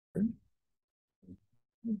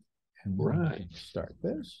And then we Right. can start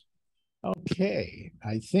this. Okay,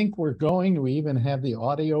 I think we're going. We even have the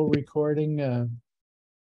audio recording.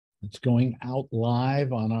 It's going out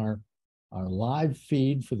live on our live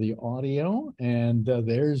feed for the audio. And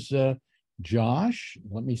there's Josh.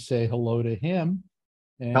 Let me say hello to him.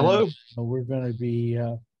 And Hello. we're going to be.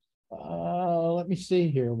 Let me see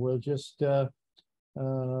here. We'll just.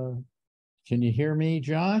 Can you hear me,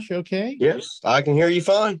 Josh? Okay. Yes, I can hear you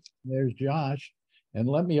fine. There's Josh. And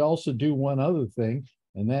let me also do one other thing,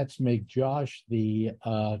 and that's make Josh the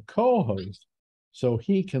co-host so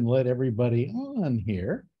he can let everybody on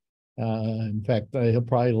here. In fact, he'll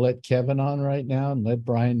probably let Kevin on right now and let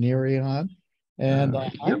Brian Neary on. And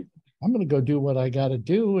Yep. I'm going to go do what I got to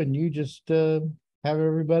do, and you just have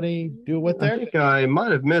everybody do what I they're. think I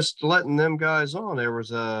might have missed letting them guys on. There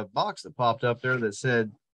was a box that popped up there that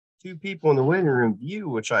said two people in the waiting room view,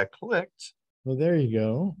 which I clicked, Well, there you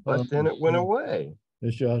go. but then it went away.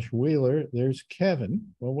 There's Josh Wheeler. There's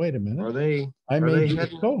Kevin. Well, wait a minute. Are they? I Are made they you the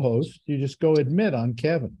heading? co-host. You just go admit on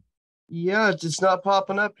Kevin. Yeah, it's not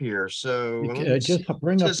popping up here. So let me Just see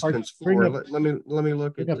bring up participants bring for. up Let me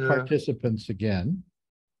look bring at. up participants again.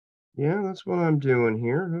 Yeah, that's what I'm doing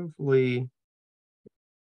here. Hopefully,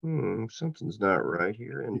 something's not right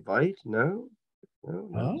here. Invite? No,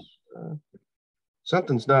 no, Huh?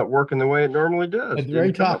 something's not working the way it normally does. At the very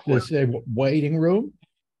Didn't come top, up with. this say waiting room.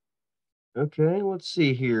 Okay, let's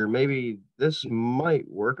see here. Maybe this might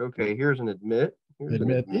work. Okay, here's an admit. Here's an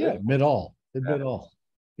Admit, yeah, admit. admit all. Yeah, Admit all.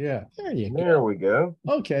 Yeah, there you there go. we go.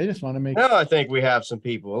 Okay, I just want to make Now I think we have some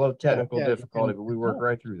people. A little yeah, technical yeah, you difficulty, can. but we work Oh,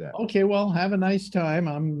 right through that. okay, well, have a nice time.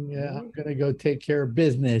 I'm gonna go take care of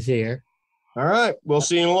business here. All right, we'll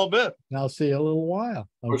see you in a little bit. And I'll see you a little while.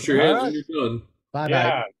 Wash Okay. your All hands right. when you're done. Bye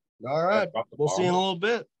bye. Yeah. All right. We'll see you in a little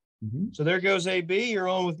bit. Mhm. So there goes AB. You're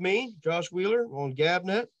on with me, Josh Wheeler, on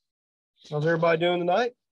GabNet. How's everybody doing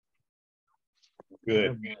tonight?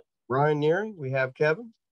 Good. Brian Neary. We have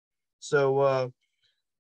Kevin. So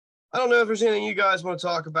I don't know if there's anything you guys want to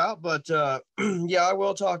talk about, but yeah, I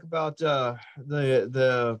will talk about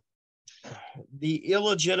the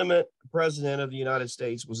illegitimate president of the United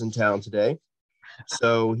States was in town today.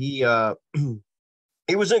 So he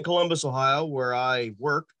he was in Columbus, Ohio, where I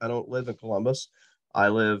work. I don't live in Columbus. I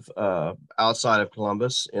live outside of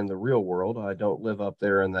Columbus in the real world. I don't live up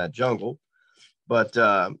there in that jungle. But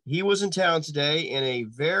he was in town today in a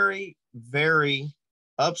very, very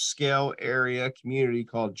upscale area community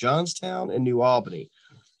called Johnstown in New Albany.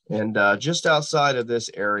 And just outside of this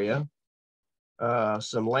area,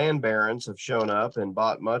 some land barons have shown up and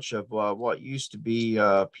bought much of what used to be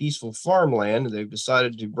peaceful farmland. They've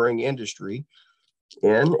decided to bring industry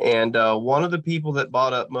in. And one of the people that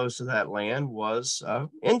bought up most of that land was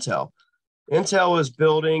Intel. Intel is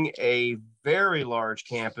building a very large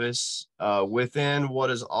campus within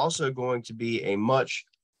what is also going to be a much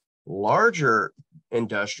larger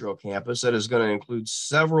industrial campus that is going to include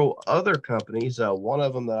several other companies. One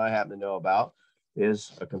of them that I happen to know about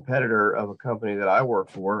is a competitor of a company that I work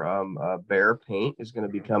for. Behr Paint is going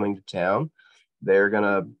to be coming to town. They're going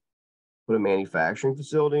to put a manufacturing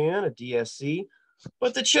facility in, a DSC.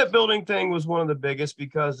 But the chip building thing was one of the biggest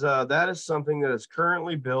because that is something that is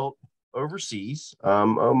currently built overseas,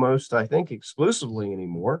 almost, I think, exclusively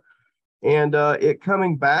anymore. And it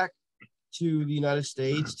coming back to the United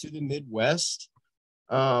States, to the Midwest,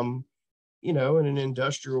 you know, in an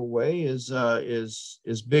industrial way is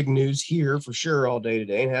big news here for sure all day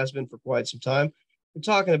today and has been for quite some time. We're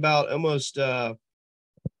talking about almost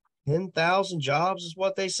 10,000 jobs is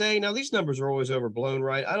what they say. Now, these numbers are always overblown,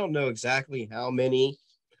 right? I don't know exactly how many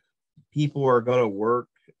people are going to work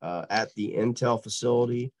at the Intel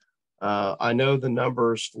facility. I know the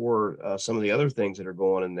numbers for some of the other things that are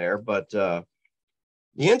going in there, but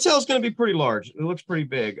the Intel is going to be pretty large. It looks pretty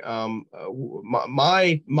big.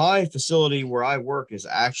 My facility where I work is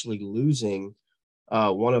actually losing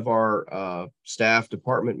one of our staff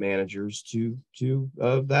department managers to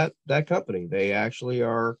that company. They actually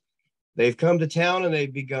are. They've come to town and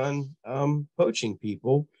they've begun poaching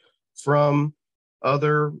people from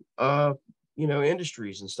other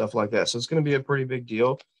industries and stuff like that. So it's going to be a pretty big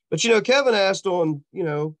deal. But Kevin asked on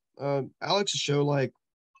Alex's show, like,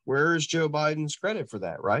 where is Joe Biden's credit for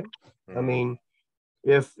that, right? Mm-hmm. I mean,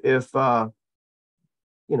 if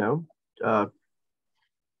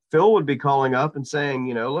Phil would be calling up and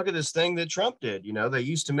saying, look at this thing that Trump did. They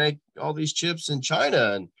used to make all these chips in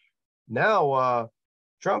China, and now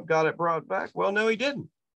Trump got it brought back. Well, no, he didn't.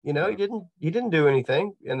 He didn't do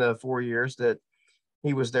anything in the 4 years that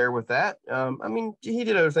he was there with that. I mean, he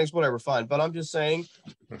did other things, whatever, fine. But I'm just saying,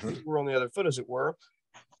 we're on the other foot, as it were,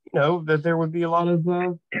 that there would be a lot of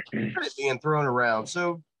credit being thrown around.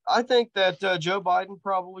 So I think that Joe Biden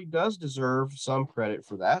probably does deserve some credit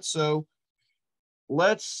for that. So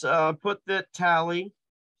let's put that tally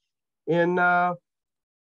in,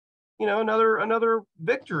 another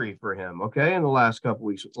victory for him. Okay, in the last couple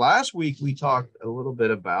weeks. Last week we talked a little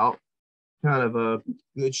bit about kind of a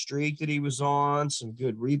good streak that he was on, some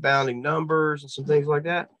good rebounding numbers and some things like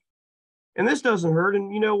that. And this doesn't hurt.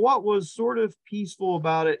 And what was sort of peaceful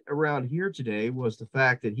about it around here today was the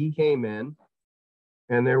fact that he came in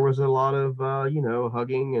and there was a lot of,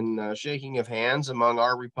 hugging and shaking of hands among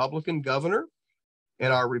our Republican governor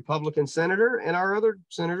and our Republican senator and our other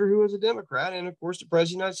senator who was a Democrat. And of course, the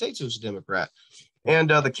president of the United States who was a Democrat. And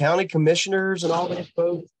the county commissioners and all these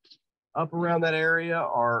folks up around that area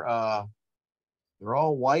are, they're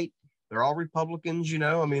all white. They're all Republicans,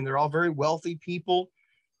 they're all very wealthy people.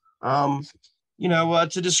 To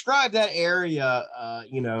describe that area,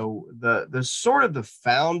 the sort of the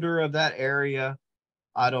founder of that area,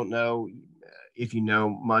 I don't know if you know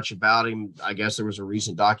much about him. I guess there was a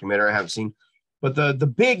recent documentary I haven't seen, but the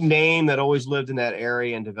big name that always lived in that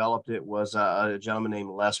area and developed it was a gentleman named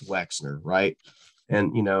Les Wexner, right?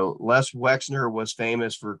 And, Les Wexner was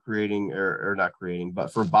famous for creating or not creating,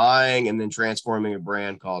 but for buying and then transforming a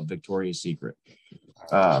brand called Victoria's Secret.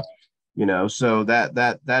 So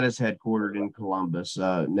that is headquartered in Columbus.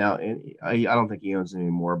 Now, I don't think he owns it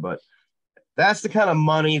anymore, but that's the kind of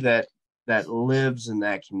money that lives in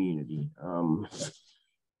that community.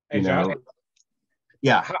 Hey, John.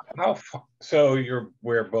 Yeah.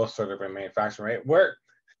 We're both sort of in manufacturing, right?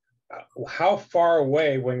 How far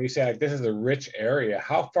away, when you say like this is a rich area,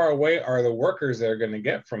 how far away are the workers that are going to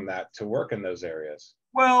get from that to work in those areas?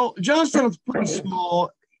 Well, Johnstown's pretty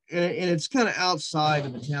small, and it's kind of outside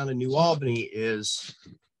of the town of New Albany. It's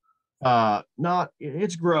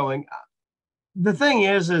growing. The thing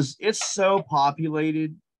is it's so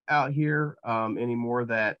populated out here anymore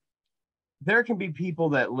that there can be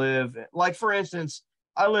people that live, like, for instance,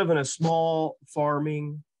 I live in a small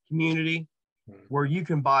farming community where you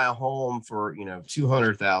can buy a home for,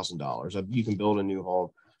 $200,000. You can build a new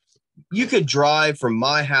home. You could drive from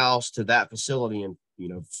my house to that facility in,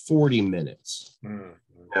 40 minutes,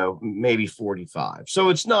 maybe 45. So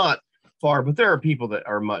it's not far, but there are people that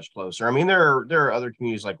are much closer. I mean, there are other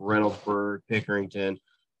communities like Reynoldsburg, Pickerington,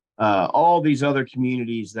 all these other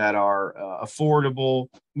communities that are affordable,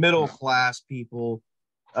 middle-class people,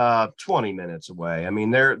 20 minutes away. I mean,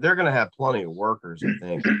 they're going to have plenty of workers, I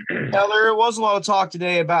think. Now, there was a lot of talk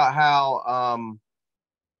today about how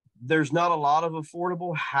there's not a lot of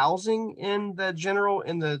affordable housing in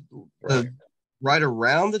the right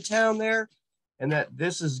around the town there, and that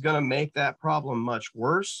this is going to make that problem much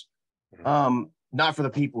worse. Not for the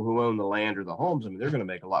people who own the land or the homes. I mean, they're going to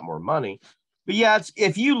make a lot more money. But yeah,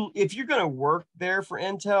 if you're going to work there for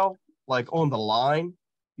Intel, like on the line,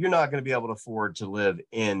 you're not going to be able to afford to live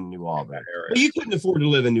in New Albany. Well, you couldn't afford to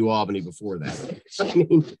live in New Albany before that. I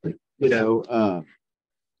mean,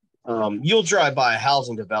 you'll drive by a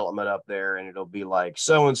housing development up there and it'll be like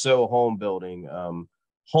so-and-so home building,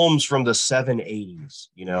 homes from the 780s.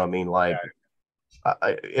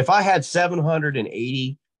 If I had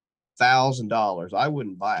 $780,000, I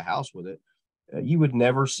wouldn't buy a house with it. You would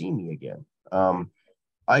never see me again.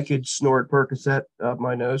 I could snort Percocet up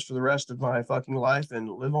my nose for the rest of my fucking life and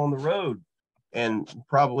live on the road and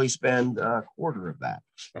probably spend a quarter of that,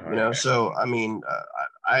 So, I mean,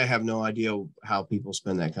 I have no idea how people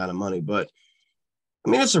spend that kind of money, but I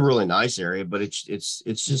mean, it's a really nice area, but it's just,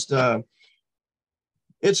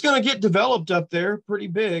 it's going to get developed up there pretty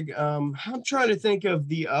big. I'm trying to think of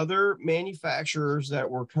the other manufacturers that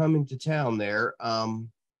were coming to town there.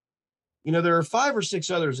 There are 5 or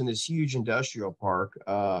 6 others in this huge industrial park.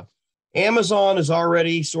 Amazon is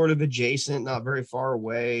already sort of adjacent, not very far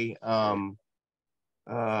away. There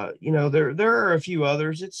are a few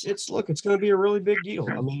others. It's going to be a really big deal.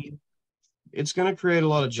 I mean, it's going to create a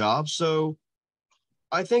lot of jobs. So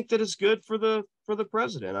I think that it's good for the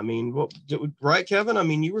president. I mean, right, Kevin? I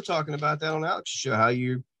mean, you were talking about that on Alex's show, how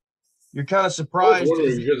you're kind of surprised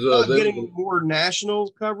getting more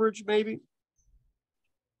national coverage, maybe.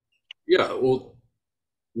 Yeah, well,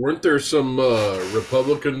 weren't there some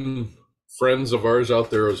Republican friends of ours out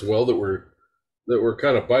there as well that were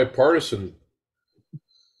kind of bipartisan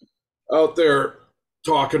out there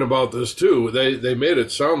talking about this too? They made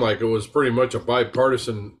it sound like it was pretty much a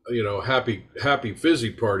bipartisan, happy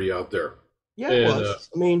fizzy party out there. Yeah, it was.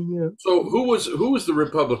 I mean, So who was the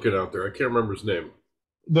Republican out there? I can't remember his name.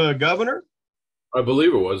 The governor? I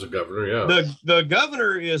believe it was a governor. Yeah. The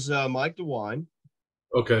governor is Mike DeWine.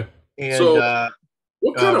 Okay. And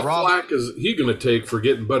what kind of flack is he going to take for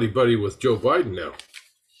getting buddy with Joe Biden now?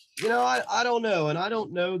 I don't know, and I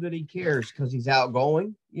don't know that he cares because he's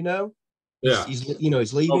outgoing. Yeah. He's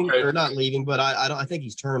leaving Okay. or not leaving, but I think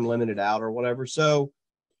he's term limited out or whatever. So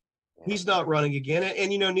he's not running again, and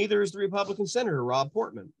neither is the Republican senator Rob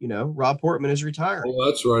Portman. Rob Portman is retiring. Oh,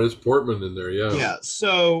 that's right. It's Portman in there. Yeah. Yeah.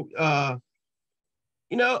 So I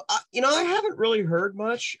haven't really heard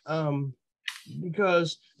much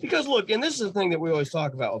because look, and this is the thing that we always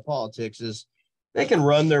talk about with politics is they can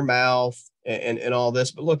run their mouth and all this,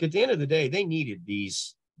 but look, at the end of the day, they needed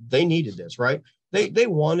this, right? They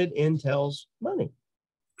wanted Intel's money.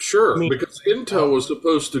 Sure, because Intel was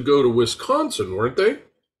supposed to go to Wisconsin, weren't they?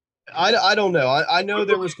 I don't know. I know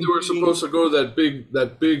there was. They were supposed to go to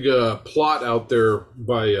that big plot out there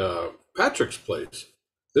by Patrick's place.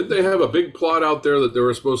 Didn't they have a big plot out there that they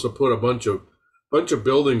were supposed to put a bunch of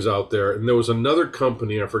buildings out there? And there was another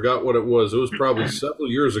company, I forgot what it was. It was probably several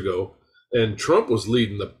years ago, and Trump was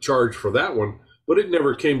leading the charge for that one, but it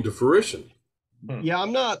never came to fruition. Yeah,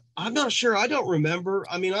 I'm not sure. I don't remember.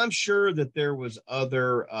 I mean, I'm sure that there was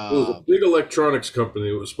other. It was a big electronics company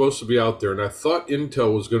that was supposed to be out there, and I thought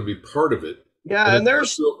Intel was going to be part of it. Yeah, and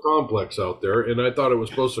there's still complex out there, and I thought it was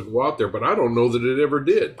supposed to go out there, but I don't know that it ever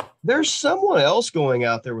did. There's someone else going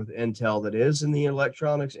out there with Intel that is in the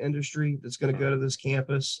electronics industry that's going to go to this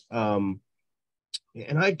campus. And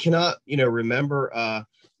I cannot, remember.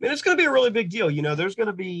 It's going to be a really big deal. There's going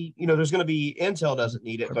to be Intel doesn't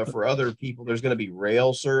need it, but for other people, there's going to be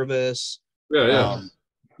rail service. Yeah.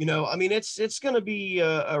 It's going to be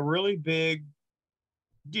a really big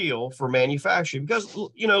deal for manufacturing because,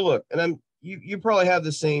 look, and you probably have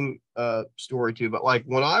the same story too, but like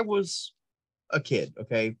when I was a kid,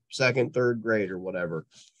 okay, second, third grade or whatever,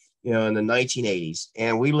 in the 1980s,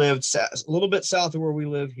 and we lived a little bit south of where we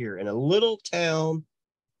live here in a little town.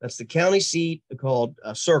 That's the county seat called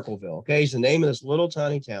Circleville. Okay, it's the name of this little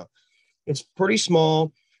tiny town. It's pretty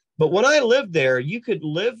small, but when I lived there, you could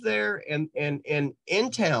live there and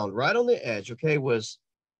in town, right on the edge. Okay, was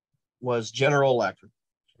General Electric,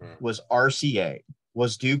 was RCA,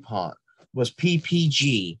 was DuPont, was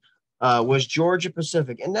PPG, was Georgia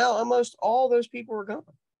Pacific, and now almost all those people are gone.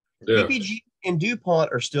 Yeah. PPG and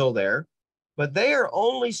DuPont are still there, but they are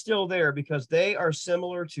only still there because they are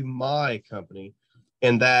similar to my company.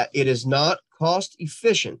 And that it is not cost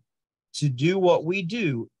efficient to do what we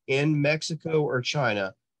do in Mexico or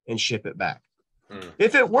China and ship it back.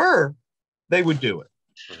 If it were, they would do it.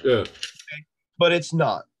 Yeah. Okay? But it's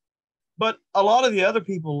not. But a lot of the other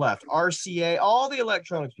people left. RCA, all the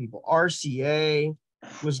electronics people, RCA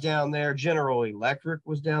was down there. General Electric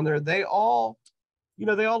was down there. They all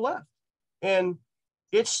left. And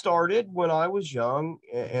it started when I was young,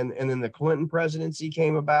 and then the Clinton presidency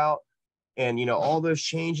came about. And, all those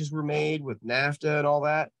changes were made with NAFTA and all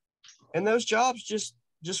that. And those jobs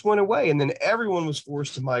just went away. And then everyone was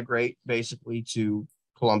forced to migrate basically to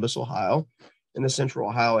Columbus, Ohio, in the central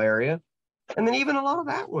Ohio area. And then even a lot of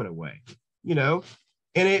that went away, and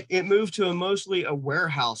it moved to mostly a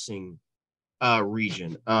warehousing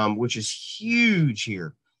region, which is huge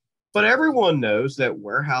here. But everyone knows that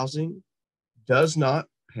warehousing does not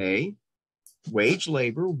pay wage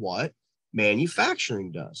labor what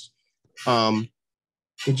manufacturing does.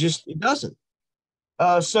 It doesn't.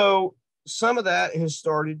 So some of that has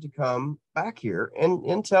started to come back here, and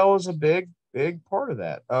Intel is a big part of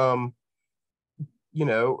that. Well,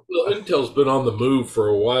 Intel's been on the move for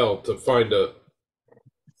a while to find a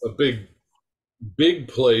big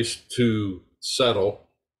place to settle,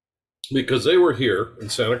 because they were here in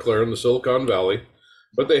Santa Clara in the Silicon Valley,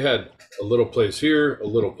 but they had a little place here, a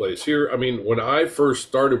little place here. I mean, when I first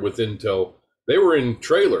started with Intel, they were in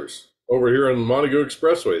trailers over here on the Montague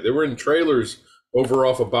Expressway. They were in trailers over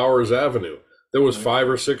off of Bowers Avenue. There was 5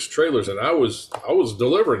 or 6 trailers, and I was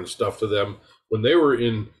delivering stuff to them when they were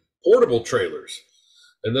in portable trailers.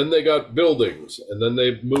 And then they got buildings, and then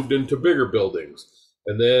they moved into bigger buildings.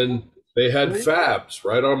 And then they had fabs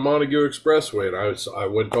right on Montague Expressway, and I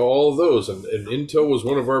went to all of those. And Intel was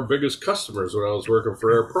one of our biggest customers when I was working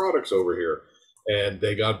for Air Products over here. And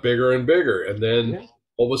they got bigger and bigger. And then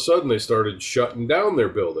all of a sudden they started shutting down their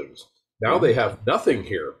buildings. Now they have nothing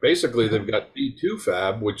here. Basically, they've got B2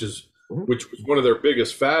 Fab, which was one of their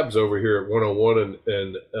biggest fabs over here at 101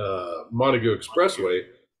 and Montague Expressway.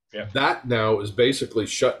 Yeah. That now is basically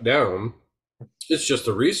shut down. It's just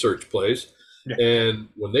a research place. Yeah. And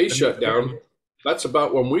when they shut down, that's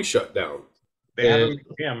about when we shut down. They have a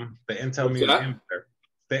museum. The Intel Museum is there.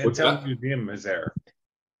 The Intel Museum is there.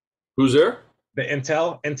 Who's there? The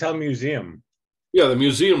Intel Museum. Yeah, the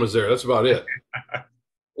museum is there. That's about it.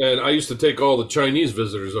 And I used to take all the Chinese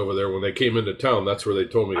visitors over there when they came into town. That's where they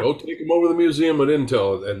told me, take them over to the museum at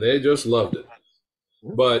Intel. And they just loved it.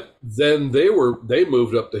 But then they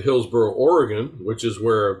moved up to Hillsboro, Oregon, which is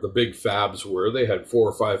where the big fabs were. They had 4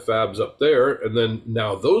 or 5 fabs up there, and then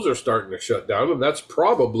now those are starting to shut down, and that's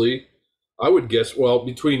probably, I would guess, well,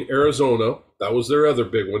 between Arizona, that was their other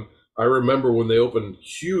big one. I remember when they opened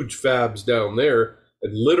huge fabs down there,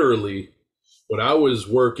 and literally when I was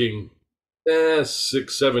working 6,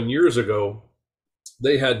 7 years ago,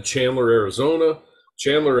 they had Chandler, Arizona.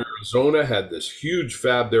 Chandler, Arizona had this huge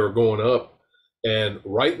fab they were going up. And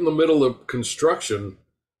right in the middle of construction,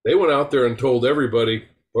 they went out there and told everybody,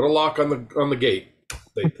 put a lock on the gate.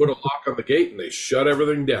 They put a lock on the gate and they shut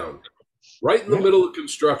everything down. Right in the middle of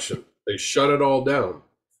construction, they shut it all down.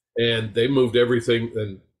 And they moved everything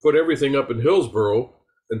and put everything up in Hillsboro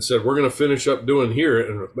and said, we're going to finish up doing here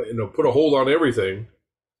and put a hold on everything.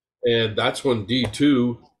 And that's when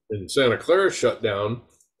D2 in Santa Clara shut down,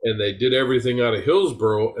 and they did everything out of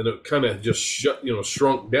Hillsboro, and it kind of just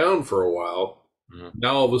shrunk down for a while.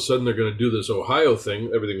 Now all of a sudden they're going to do this Ohio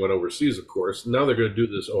thing. Everything went overseas, of course. Now they're going to do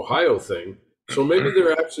this Ohio thing. So maybe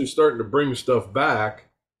they're actually starting to bring stuff back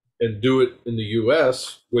and do it in the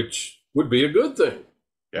U.S., which would be a good thing.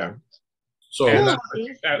 Yeah. So and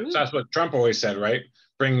that's what Trump always said, right?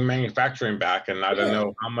 Bring manufacturing back, and I don't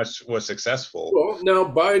know how much was successful. Well, now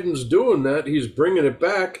Biden's doing that. He's bringing it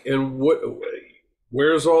back, and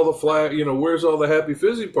where's all the flag? Where's all the happy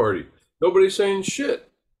fizzy party? Nobody's saying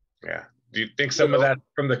shit. Yeah. Do you think some of that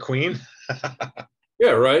from the Queen?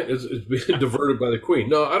 Yeah, right. It's being diverted by the Queen.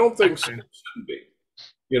 No, I don't think so. It shouldn't be.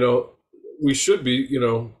 We should be,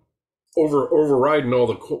 overriding all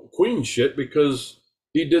the Queen shit because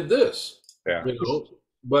he did this. Yeah.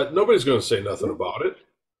 But nobody's going to say nothing about it.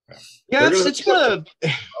 Yeah, it's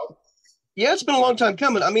been a long time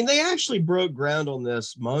coming. I mean, they actually broke ground on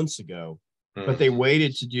this months ago, but they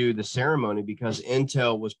waited to do the ceremony because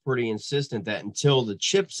Intel was pretty insistent that until the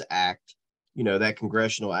CHIPS Act, that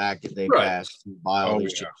congressional act that they passed to buy all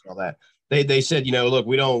these chips and all that, they said, look,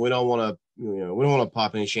 we don't want to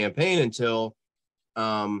pop any champagne until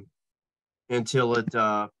it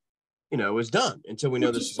is done, until we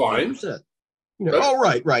know this is fine.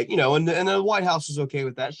 Right. And the White House was okay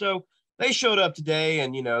with that. So they showed up today,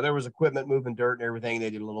 and there was equipment moving dirt and everything. They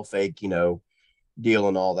did a little fake, deal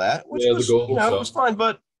and all that, which was, it was fine.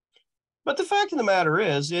 But the fact of the matter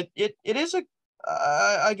is, it is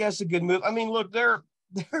I guess a good move. I mean, look, there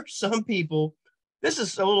are some people. This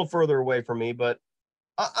is a little further away from me, but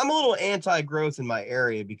I'm a little anti-growth in my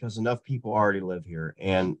area because enough people already live here,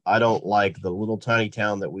 and I don't like the little tiny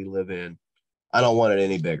town that we live in. I don't want it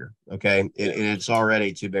any bigger. Okay, it's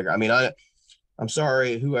already too big. I mean, I'm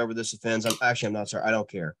sorry, whoever this offends. I'm not sorry. I don't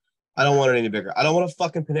care. I don't want it any bigger. I don't want a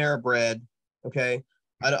fucking Panera Bread. Okay.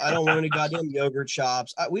 I don't want any goddamn yogurt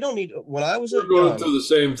shops. We don't need. When I was going through the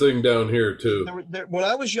same thing down here too. When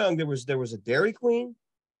I was young, there was a Dairy Queen,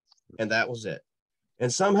 and that was it.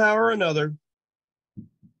 And somehow or another,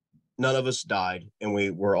 none of us died, and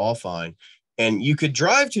we were all fine. And you could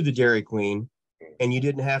drive to the Dairy Queen, and you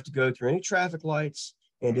didn't have to go through any traffic lights,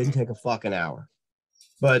 and it didn't take a fucking hour.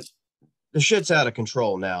 But the shit's out of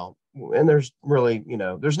control now, and there's really,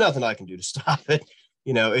 there's nothing I can do to stop it.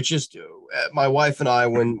 It's just my wife and I,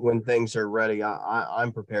 when things are ready,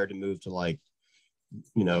 I'm prepared to move to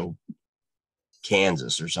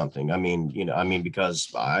Kansas or something. I mean,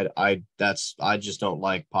 because I just don't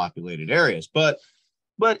like populated areas. But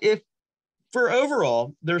if for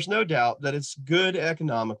overall, there's no doubt that it's good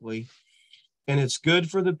economically, and it's good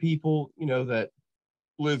for the people, that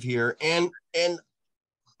live here. And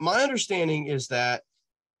my understanding is that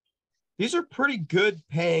these are pretty good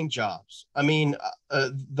paying jobs. I mean,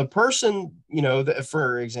 the person,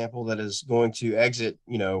 for example, that is going to exit,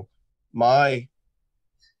 my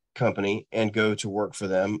company and go to work for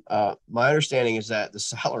them. My understanding is that the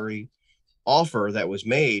salary offer that was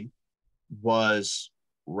made was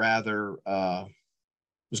rather,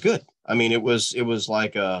 was good. I mean, it was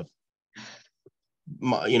like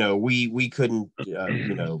we couldn't,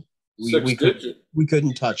 we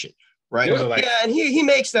couldn't touch it. Right. Yeah, and he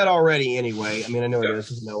makes that already anyway. I mean, I know he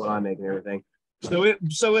doesn't know what I make and everything. So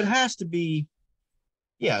it has to be,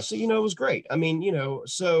 yeah. So, it was great. I mean,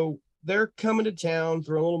 so they're coming to town,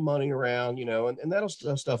 throwing a little money around, and that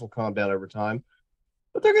stuff will calm down over time.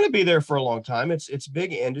 But they're going to be there for a long time. It's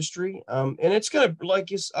big industry. And it's going to, like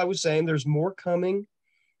I was saying, there's more coming,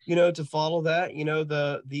 to follow that.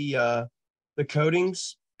 The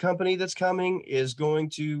coatings company that's coming is going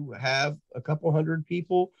to have a couple hundred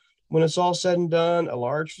people when it's all said and done, a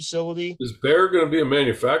large facility. Is Bayer going to be a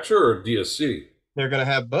manufacturer or DSC? They're going to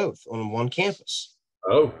have both on one campus.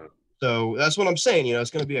 Oh. So that's what I'm saying. It's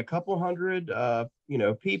going to be a couple hundred,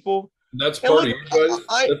 people. That's part of you guys?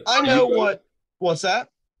 I know what What's that?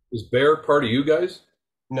 Is Bear part of you guys?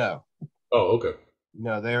 No, Oh, okay.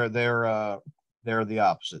 no, they're the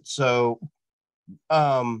opposite. So,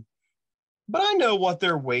 um, but I know what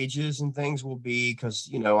their wages and things will be because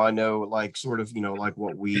I know like sort of like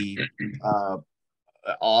what we uh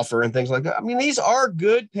offer and things like that. I mean, these are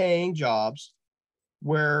good paying jobs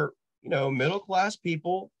where middle class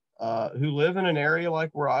people who live in an area like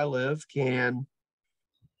where I live can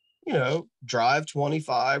drive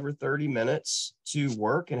 25 or 30 minutes to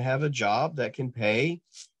work and have a job that can pay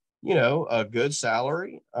a good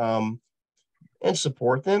salary and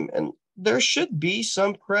support them. And there should be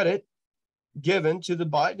some credit given to the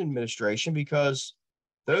Biden administration because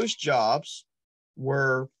those jobs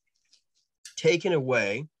were taken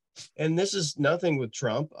away. And this is nothing with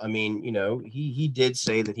Trump. I mean, he did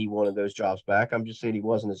say that he wanted those jobs back. I'm just saying he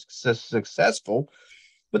wasn't as successful,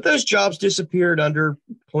 but those jobs disappeared under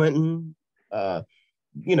Clinton,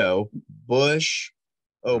 Bush,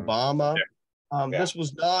 Obama. This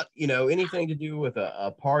was not, anything to do with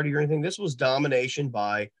a party or anything. This was domination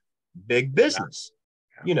by big business,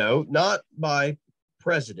 not by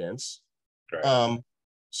presidents. Right.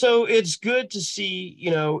 So it's good to see,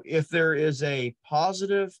 if there is a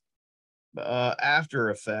positive after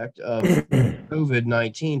effect of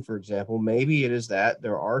COVID-19, for example, maybe it is that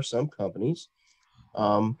there are some companies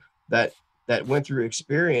that went through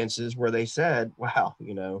experiences where they said, wow,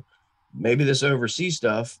 maybe this overseas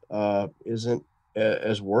stuff isn't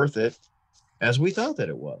as worth it as we thought that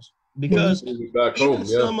it was. Because back home,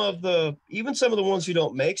 some of the ones who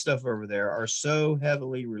don't make stuff over there are so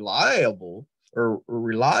heavily reliable or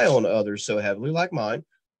rely on others so heavily, like mine,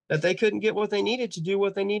 that they couldn't get what they needed to do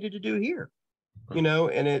what they needed to do here.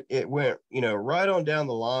 And it went, right on down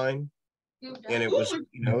the line. And it was,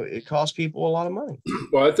 it cost people a lot of money.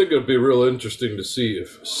 Well, I think it'd be real interesting to see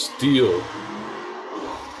if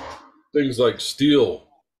things like steel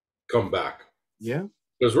come back. Yeah.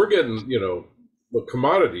 Because we're getting, the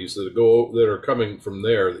commodities that are coming from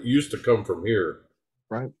there that used to come from here.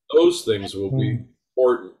 Right. Those things will be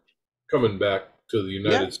important coming back to the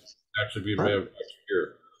United States, actually be manufactured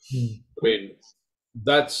here. I mean,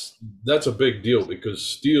 that's a big deal because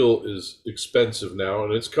steel is expensive now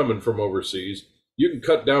and it's coming from overseas. You can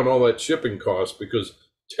cut down all that shipping cost because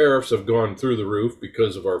tariffs have gone through the roof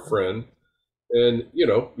because of our friend. And,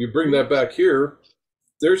 you bring that back here,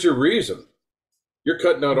 there's your reason. You're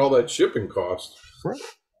cutting out all that shipping cost. Right.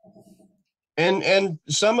 And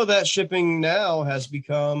some of that shipping now has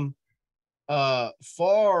become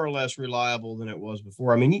far less reliable than it was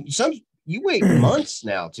before. I mean, you wait months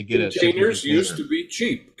now to get containers used to be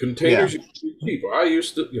cheap. Containers used to be cheap. I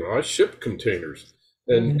used to, I shipped containers,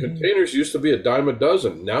 and containers used to be $10 a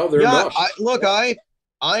dozen. Now they're not.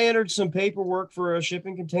 I entered some paperwork for a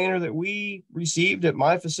shipping container that we received at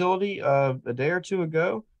my facility a day or two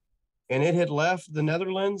ago, and it had left the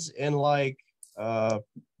Netherlands in like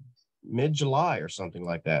mid-July or something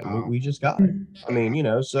like that. And we just got it. I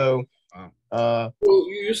mean, so. Well,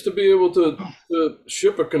 you used to be able to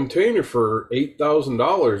ship a container for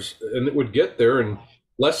 $8,000, and it would get there in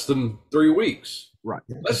less than 3 weeks. Right.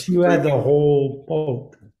 You had the whole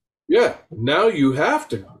boat. Yeah. Now you have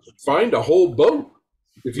to find a whole boat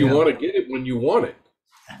if you want to get it when you want it,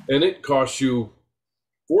 and it costs you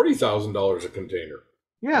 $40,000 a container.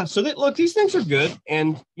 Yeah. So look, these things are good,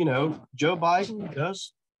 and Joe Biden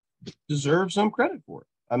does deserve some credit for it.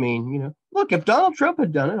 I mean, look, if Donald Trump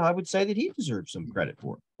had done it, I would say that he deserves some credit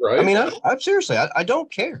for it. Right. I mean, I'm seriously, I don't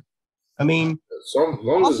care. I mean,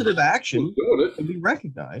 positive action can be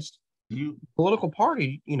recognized. Political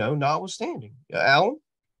party, notwithstanding. Alan?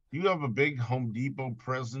 Do you have a big Home Depot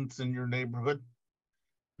presence in your neighborhood?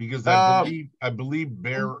 Because I believe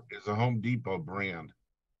Bear is a Home Depot brand.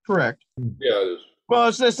 Correct. Yeah, it is. Well,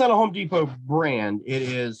 it's not a Home Depot brand.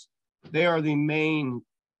 They are the main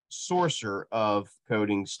sourcer of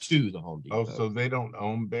coatings to the Home Depot. Oh, so they don't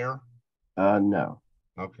own Bear? No.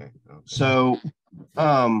 Okay. So,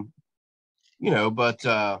 but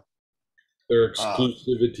their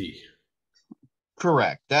exclusivity.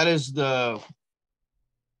 Correct. That is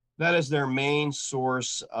their main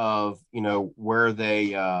source of where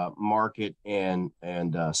they market and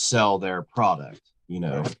sell their product.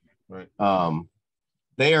 Right.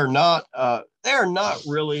 They are not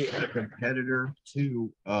really a competitor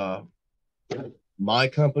to my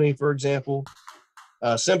company, for example,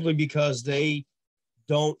 simply because they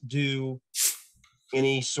don't do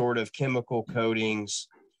any sort of chemical coatings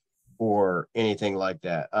or anything like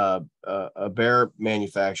that. Bear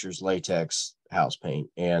manufactures latex house paint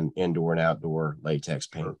and indoor and outdoor latex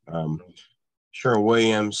paint.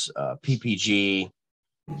 Sherwin-Williams, PPG,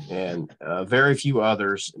 and very few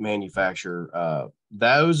others manufacture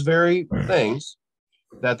those very things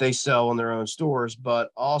that they sell in their own stores,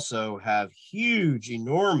 but also have huge,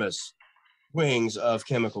 enormous wings of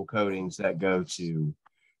chemical coatings that go to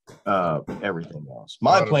everything else.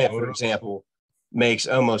 My plant, for example, makes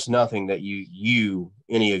almost nothing that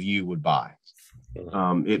any of you would buy.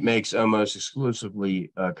 It makes almost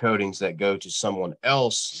exclusively coatings that go to someone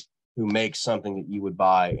else who makes something that you would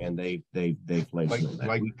buy, and they place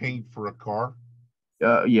like paint for a car.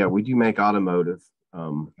 Yeah, we do make automotive.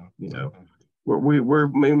 You know,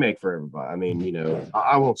 we make for everybody. I mean, you know,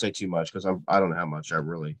 I won't say too much because I don't know how much I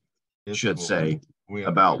really should say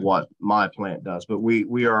about what my plant does, but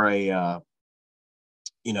we are a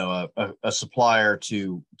a supplier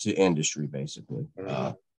to industry basically.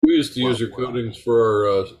 We used to use your coatings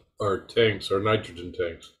for our tanks, our nitrogen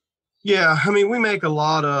tanks. Yeah, I mean, we make a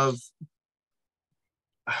lot of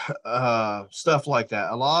stuff like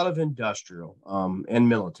that, a lot of industrial and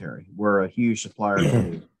military. We're a huge supplier to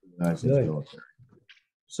the United States military.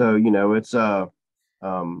 So, you know, it's a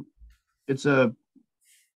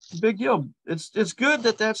big deal. It's good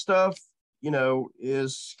that stuff, you know,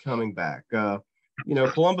 is coming back. You know,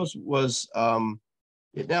 Columbus was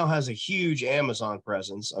it now has a huge Amazon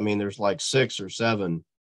presence. I mean, there's like 6 or 7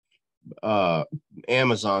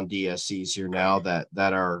 Amazon DSCs here now that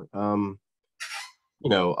are you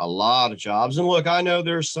know, a lot of jobs. And look, I know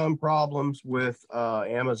there's some problems with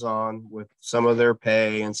Amazon with some of their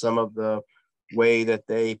pay and some of the way that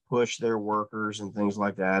they push their workers and things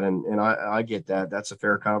like that. And I get that. That's a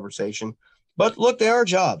fair conversation. But look, they are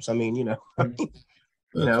jobs. I mean, you know,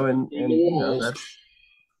 you know, and you know,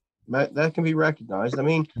 that can be recognized. I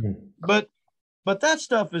mean, but that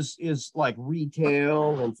stuff is like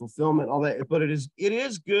retail and fulfillment, all that. But it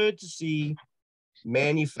is good to see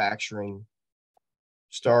manufacturing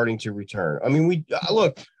starting to return. I mean, we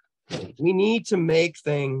need to make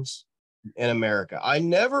things in America. I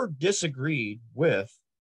never disagreed with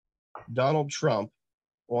Donald Trump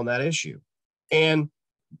on that issue. And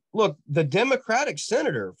look, the Democratic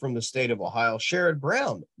senator from the state of Ohio, Sherrod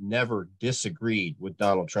Brown, never disagreed with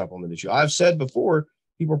Donald Trump on the issue. I've said before,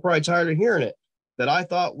 people are probably tired of hearing it, that I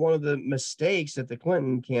thought one of the mistakes that the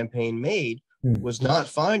Clinton campaign made was not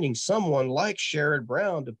finding someone like Sherrod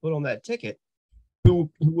Brown to put on that ticket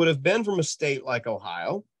who would have been from a state like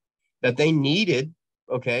Ohio that they needed,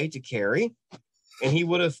 okay, to carry. And he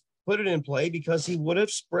would have put it in play because he would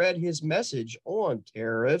have spread his message on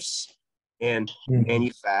tariffs and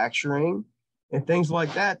manufacturing and things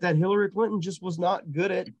like that Hillary Clinton just was not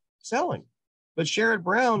good at selling. But Sherrod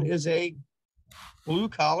Brown is a blue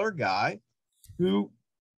collar guy who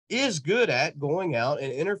is good at going out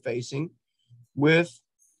and interfacing with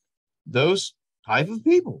those type of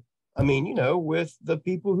people. I mean, you know, with the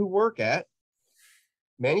people who work at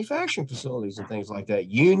manufacturing facilities and things like that,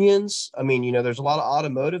 unions. I mean, you know, there's a lot of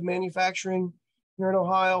automotive manufacturing here in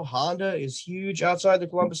Ohio. Honda is huge outside the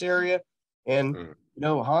Columbus area. And, you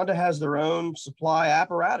know, Honda has their own supply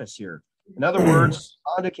apparatus here. In other words,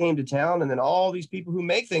 Honda came to town, and then all these people who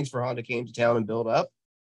make things for Honda came to town and built up.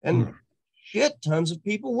 And tons of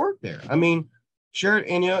people work there. I mean, Sherrod,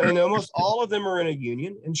 and, you know, and almost all of them are in a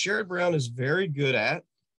union. And Sherrod Brown is very good at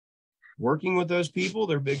working with those people.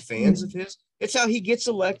 They're big fans of his. It's how he gets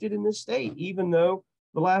elected in this state, even though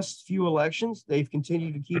the last few elections, they've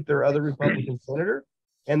continued to keep their other Republican senator,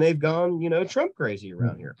 and they've gone, you know, Trump crazy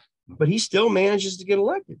around here. But he still manages to get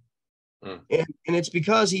elected. And it's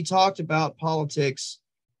because he talked about politics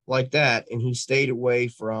like that, and he stayed away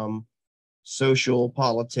from social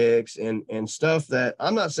politics and stuff that,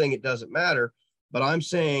 I'm not saying it doesn't matter, but I'm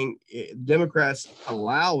saying Democrats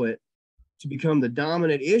allow it to become the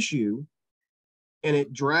dominant issue, and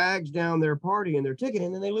it drags down their party and their ticket,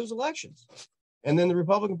 and then they lose elections. And then the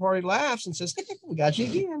Republican Party laughs and says, we got you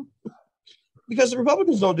again. Because the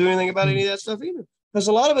Republicans don't do anything about any of that stuff either. Because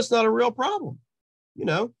a lot of it's not a real problem. You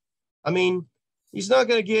know, I mean, he's not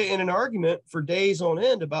going to get in an argument for days on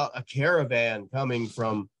end about a caravan coming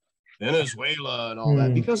from Venezuela and all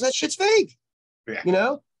that, because that shit's fake, you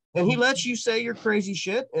know? And he lets you say your crazy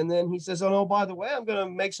shit. And then he says, oh, no, by the way, I'm going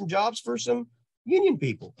to make some jobs for some union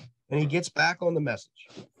people. And he gets back on the message.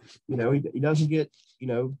 You know, he doesn't get, you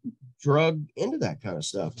know, drugged into that kind of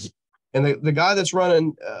stuff. And the guy that's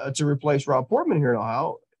running to replace Rob Portman here in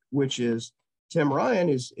Ohio, which is Tim Ryan,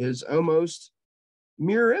 is almost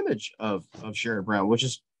mirror image of Sherrod Brown, which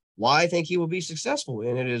is why I think he will be successful.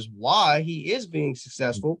 And it is why he is being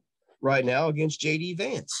successful right now against J.D.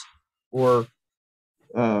 Vance or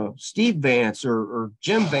Steve Vance or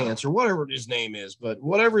Jim Vance or whatever his name is. But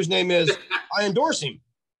whatever his name is, I endorse him.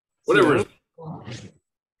 Whatever.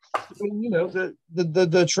 I mean,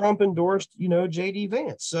 the Trump endorsed, JD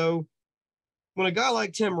Vance. So when a guy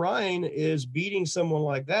like Tim Ryan is beating someone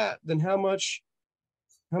like that, then how much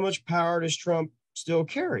power does Trump still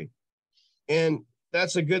carry? And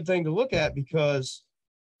that's a good thing to look at because,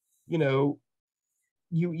 you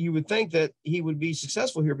would think that he would be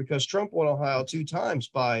successful here because Trump won Ohio 2 times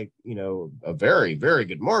by, a very, very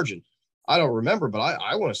good margin. I don't remember, but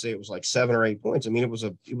I want to say it was like 7 or 8 points. I mean, it was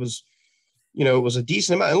a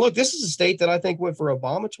decent amount. And look, this is a state that I think went for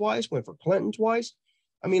Obama twice, went for Clinton twice.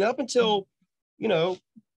 I mean, up until,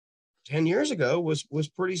 10 years ago was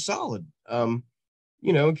pretty solid, and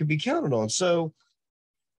could be counted on. So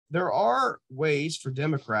there are ways for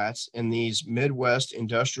Democrats in these Midwest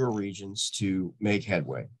industrial regions to make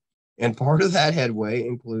headway. And part of that headway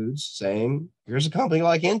includes saying, here's a company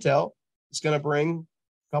like Intel. It's going to bring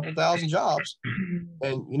a couple thousand jobs.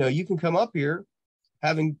 And, you can come up here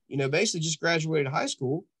having, basically just graduated high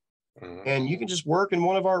school, and you can just work in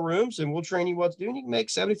one of our rooms and we'll train you what to do. And you can make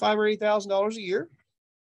 $75,000 or $80,000 a year,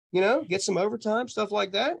 get some overtime, stuff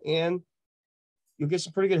like that. And you'll get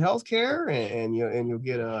some pretty good health care and you'll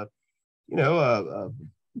get a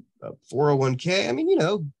 401k. I mean,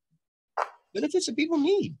 benefits that people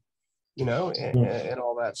need, and all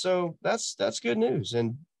that. So that's good news.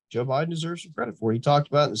 And Joe Biden deserves some credit for it. He talked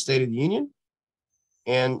about it in the State of the Union.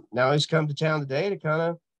 And now he's come to town today to kind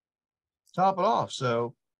of top it off.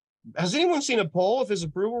 So has anyone seen a poll of his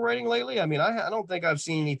approval rating lately? I mean, I don't think I've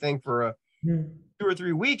seen anything for 2 or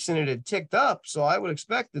 3 weeks, and it had ticked up. So I would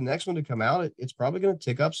expect the next one to come out. It's probably going to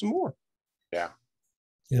tick up some more. Yeah.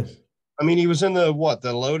 Yes. I mean, he was in the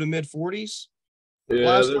low to mid 40s.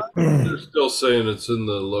 Yeah, they're still saying it's in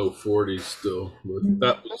the low 40s still. But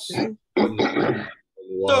that was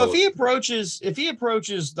so if he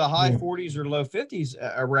approaches the high 40s or low 50s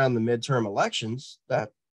around the midterm elections,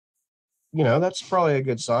 that's probably a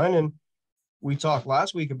good sign. And we talked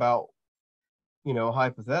last week about,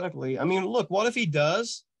 hypothetically, I mean, look, what if he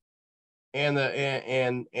does and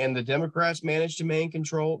the Democrats manage to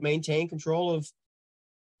maintain control of,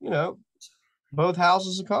 both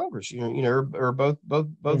houses of Congress, or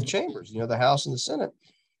both chambers, the House and the Senate.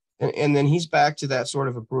 And then he's back to that sort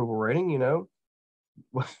of approval rating, Yeah,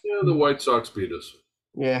 the White Sox beat us.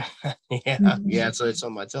 Yeah. Yeah. So it's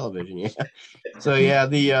on my television. Yeah. So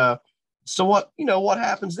yeah, so what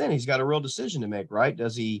happens then? He's got a real decision to make, right?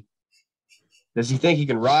 Does he think he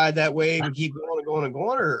can ride that wave and keep going and going and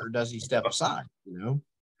going, or does he step aside?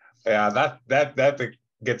 Yeah, that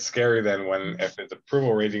gets scary then if his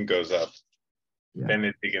approval rating goes up. Yeah. Then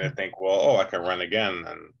it's going to think, well, I can run again,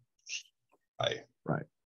 and right.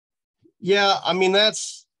 Yeah, I mean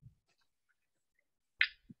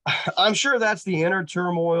I'm sure that's the inner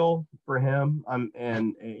turmoil for him, and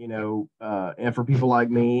for people like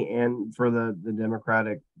me, and for the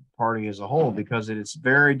Democratic Party as a whole, because it's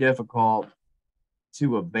very difficult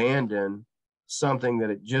to abandon something that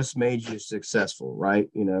it just made you successful, right?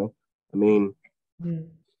 I mean,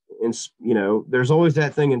 there's always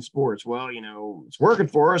that thing in sports. Well, it's working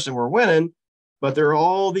for us and we're winning, but there are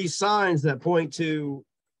all these signs that point to,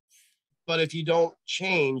 but if you don't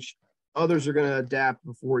change, others are going to adapt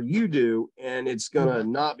before you do, and it's going to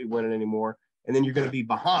not be winning anymore. And then you're going to be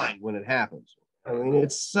behind when it happens. I mean,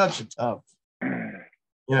 it's such a tough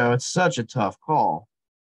call.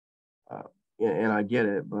 And I get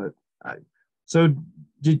it, but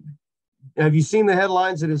have you seen the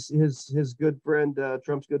headlines that his good friend,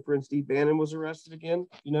 Trump's good friend, Steve Bannon was arrested again,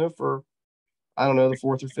 for, I don't know, the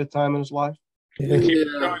 4th or 5th time in his life?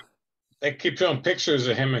 They keep showing pictures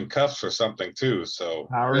of him in cuffs or something too. So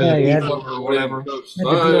or whatever.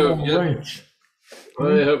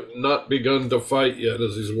 I have not begun to fight yet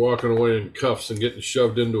as he's walking away in cuffs and getting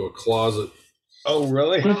shoved into a closet. Oh,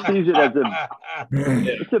 really? He sees it as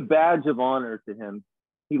it's a badge of honor to him.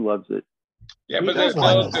 He loves it. Yeah, but there's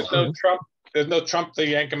no Trump. There's no Trump to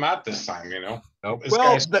yank him out this time, Nope. This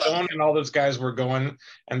guy's Stone and all those guys were going,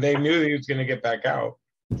 and they knew he was going to get back out.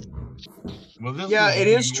 Well, it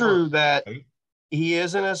is true that he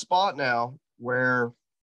is in a spot now where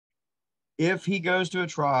if he goes to a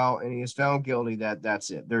trial and he is found guilty, that's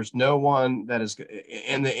it. There's no one that is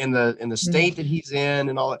in the state that he's in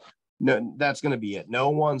and all that. No, that's going to be it. No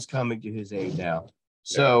one's coming to his aid now.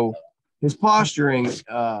 So his posturing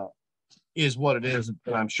is what it is.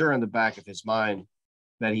 And I'm sure in the back of his mind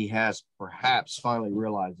that he has perhaps finally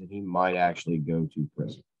realized that he might actually go to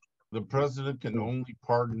prison. The president can only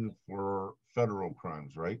pardon for federal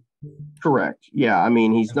crimes, right? Correct. Yeah. I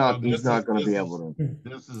mean, he's not going to be able to.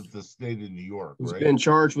 This is the state of New York, He's right? been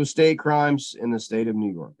charged with state crimes in the state of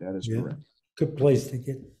New York. That is correct. Good place to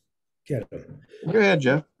get him. Go ahead,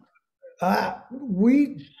 Jeff. My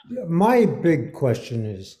big question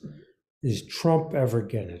is Trump ever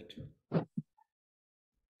get it?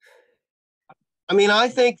 I mean, I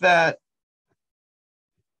think it's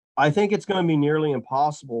going to be nearly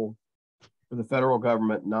impossible for the federal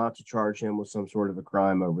government not to charge him with some sort of a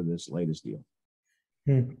crime over this latest deal.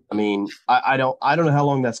 I mean, I don't know how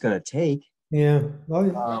long that's going to take. Yeah.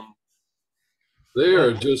 They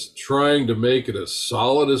are just trying to make it as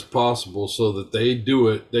solid as possible so that they do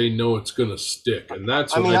it, they know it's going to stick. And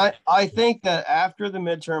that's what I think that after the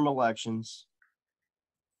midterm elections,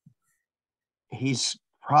 he's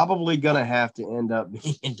probably going to have to end up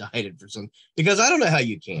being indicted for something, because I don't know how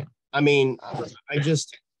you can. I mean, I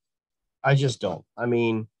just don't. I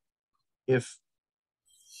mean, if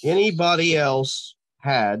anybody else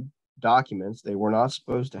had documents they were not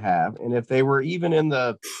supposed to have, and if they were even in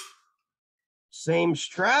the same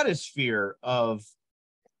stratosphere of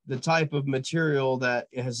the type of material that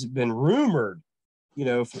has been rumored,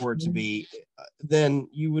 for it to be, then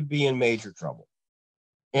you would be in major trouble.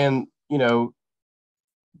 And,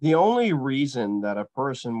 the only reason that a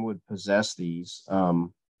person would possess these,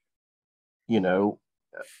 and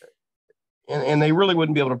they really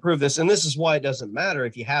wouldn't be able to prove this. And this is why it doesn't matter.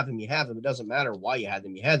 If you have them, you have them. It doesn't matter why you had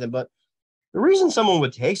them, you had them. But the reason someone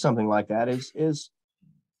would take something like that is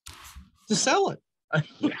to sell it,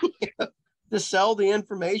 to sell the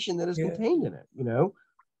information that is contained in it,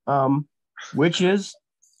 which is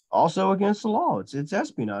also against the law. It's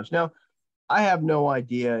espionage. Now, I have no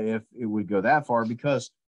idea if it would go that far, because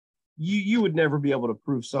you would never be able to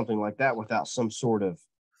prove something like that without some sort of,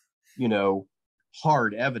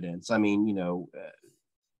 hard evidence. I mean,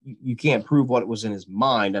 you can't prove what was in his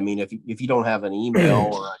mind. I mean, if you don't have an email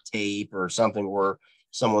or a tape or something where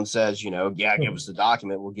someone says, give us the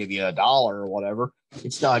document, we'll give you $1 or whatever,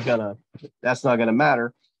 that's not gonna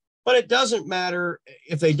matter. But it doesn't matter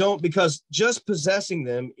if they don't, because just possessing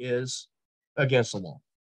them is against the law.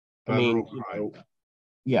 I mean,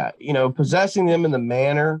 possessing them in the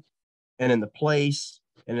manner and in the place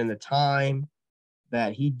and in the time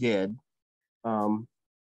that he did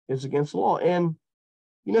is against the law. And,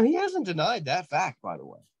 he hasn't denied that fact, by the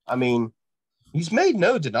way. I mean, he's made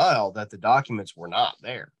no denial that the documents were not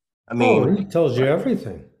there. I mean, he tells you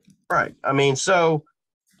everything. Right. I mean, so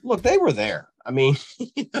look, they were there. I mean,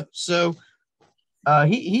 so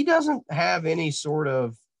he doesn't have any sort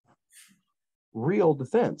of real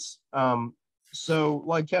defense. So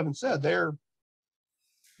like Kevin said, they're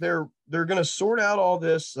going to sort out all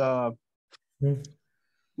this,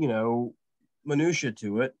 minutia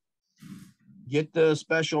to it, get the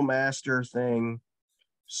special master thing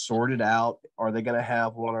sorted out. Are they going to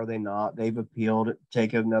have one? Are they not? They've appealed it.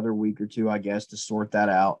 Take another week or two, I guess, to sort that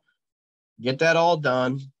out. Get that all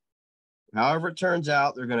done. However it turns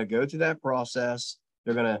out, they're going to go through that process.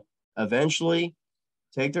 They're going to eventually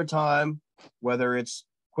take their time, whether it's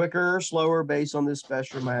quicker or slower based on this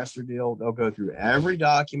special master deal. They'll go through every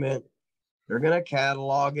document. They're going to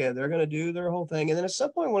catalog it. They're going to do their whole thing. And then at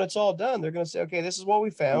some point when it's all done, they're going to say, okay, this is what we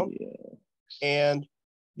found. Yeah. And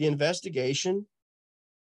the investigation,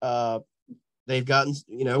 we've gotten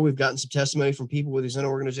some testimony from people with these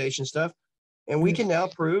organization stuff. And we can now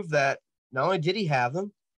prove that not only did he have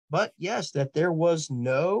them, but yes, that there was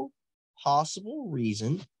no possible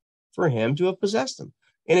reason for him to have possessed them.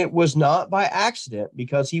 And it was not by accident,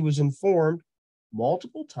 because he was informed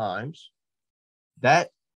multiple times that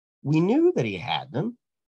we knew that he had them.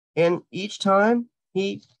 And each time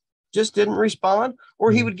he just didn't respond,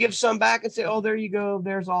 or he would give some back and say, oh, there you go,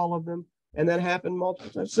 there's all of them. And that happened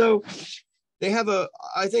multiple times. So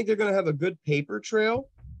I think they're going to have a good paper trail.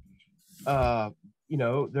 They're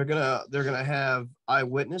going to have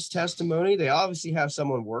eyewitness testimony. They obviously have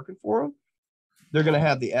someone working for them. They're going to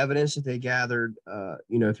have the evidence that they gathered,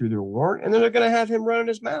 through their warrant, and then they're going to have him running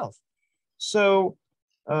his mouth. So,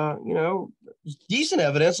 decent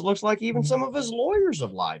evidence. It looks like even some of his lawyers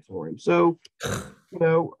have lied for him. So,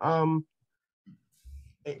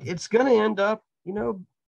 it's going to end up,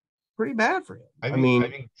 pretty bad for him. I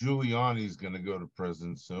think Giuliani's going to go to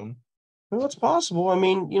prison soon. Well, it's possible. I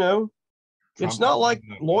mean, it's not like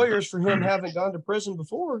lawyers for him haven't gone to prison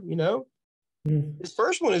before, His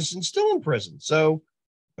first one is still in prison. So,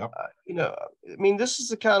 this is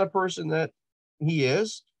the kind of person that he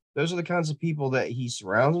is. Those are the kinds of people that he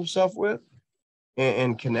surrounds himself with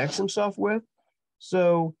and connects himself with.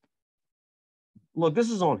 So, look, this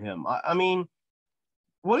is on him.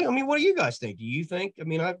 What do you guys think? Do you think? I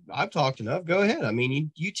mean, I've talked enough. Go ahead. I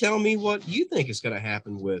mean, you tell me what you think is going to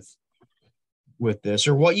happen with this,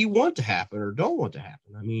 or what you want to happen or don't want to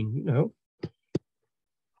happen. I mean,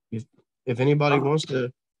 if anybody wants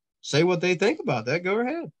to say what they think about that, go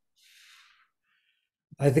ahead.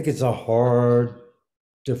 I think it's a hard,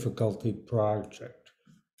 difficulty project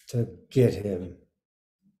to get him,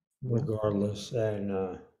 regardless.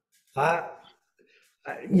 And I,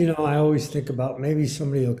 I always think about maybe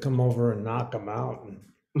somebody will come over and knock him out. And,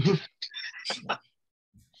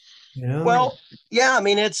 Well, yeah, I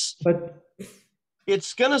mean, but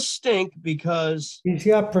it's gonna stink because he's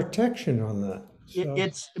got protection on that. So.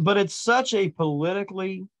 it's such a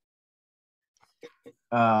politically,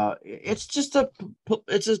 it's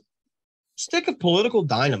a stick of political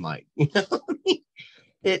dynamite.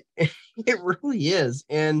 It really is,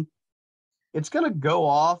 and it's gonna go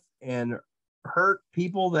off and hurt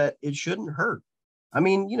people that it shouldn't hurt. I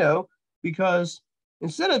mean, because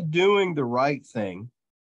instead of doing the right thing,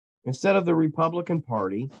 instead of the Republican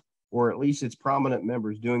Party, or at least its prominent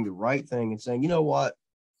members doing the right thing and saying, you know what,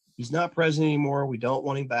 he's not president anymore. We don't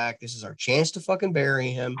want him back. This is our chance to fucking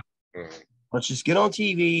bury him. Let's just get on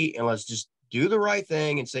TV and let's just do the right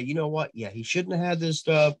thing and say, you know what? Yeah, he shouldn't have had this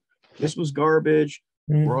stuff. This was garbage.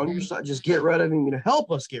 We're on your side. Just get rid of him.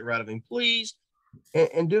 Help us get rid of him, please.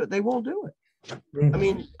 And do it. They won't do it. I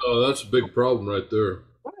mean, that's a big problem right there.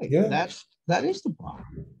 Right. Yeah. That is the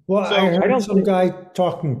problem. Well, So, I heard some guy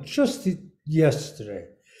talking just yesterday,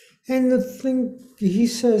 and the thing he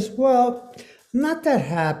says, well, I'm not that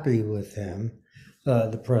happy with him,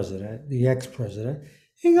 the president, the ex-president.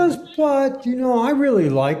 He goes, but I really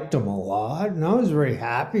liked him a lot, and I was very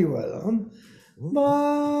happy with him.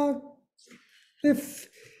 But if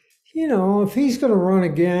he's going to run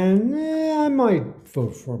again, I might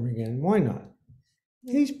vote for him again. Why not?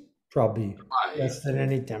 He's probably less than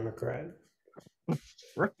any Democrat.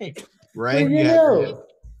 Right. Yeah.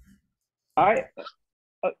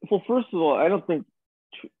 Well, first of all, I don't think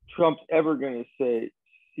Trump's ever going to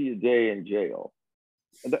see a day in jail.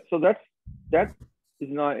 So that is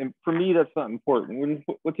not, for me, that's not important.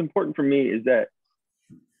 What's important for me is that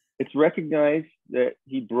it's recognized that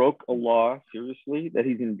he broke a law seriously, that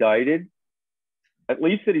he's indicted, at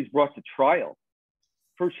least that he's brought to trial.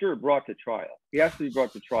 For sure, brought to trial. He has to be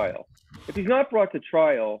brought to trial. If he's not brought to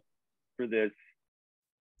trial for this,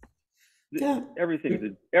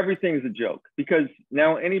 everything's a joke, because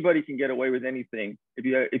now anybody can get away with anything if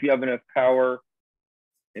you have enough power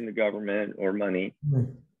in the government or money.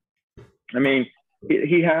 I mean,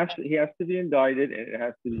 he has to be indicted,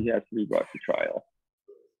 and he has to be brought to trial.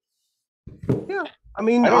 Yeah, I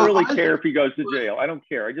mean, I don't really care if he goes to jail. I don't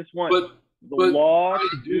care. I just want the law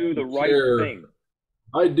to do the right thing.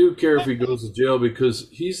 I do care if he goes to jail, because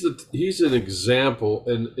he's an example,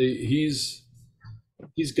 and he's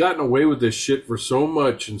gotten away with this shit for so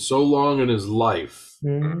much and so long in his life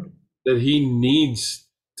that he needs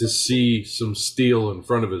to see some steel in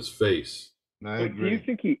front of his face. I agree. Do you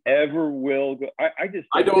think he ever will go?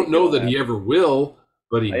 I don't know that he ever will,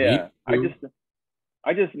 but he needs to.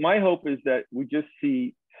 My hope is that we just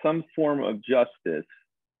see some form of justice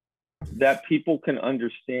that people can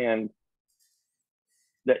understand,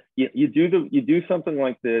 that you do something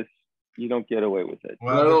like this, you don't get away with it.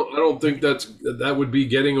 Well, I don't think that would be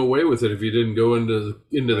getting away with it if you didn't go into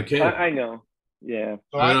the camp. I know. Yeah.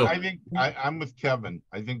 So I think I'm with Kevin.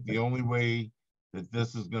 I think the only way that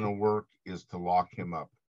this is going to work is to lock him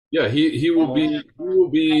up. Yeah, he will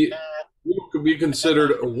be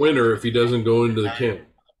considered a winner if he doesn't go into the camp.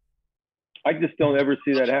 I just don't ever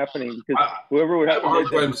see that happening, because whoever would have a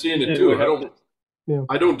hard time seeing it too.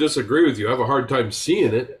 I don't disagree with you. I have a hard time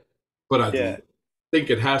seeing it, but I think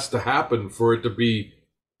it has to happen for it to be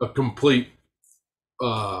a complete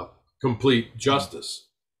justice.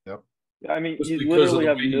 Yep. I mean, you literally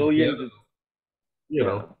have millions.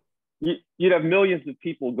 You'd have millions of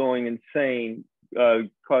people going insane,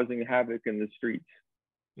 causing havoc in the streets.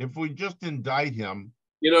 If we just indict him,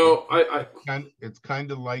 it's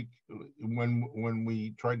kind of like when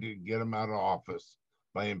we tried to get him out of office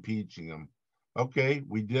by impeaching him. Okay,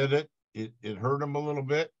 we did it. It hurt him a little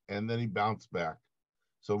bit, and then he bounced back.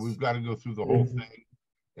 So we've got to go through the whole thing,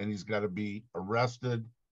 and he's got to be arrested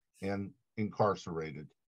and incarcerated.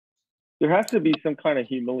 There has to be some kind of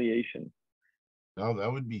humiliation. No,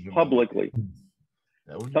 that would be publicly.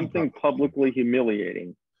 That would something be publicly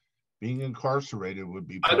humiliating. Being incarcerated would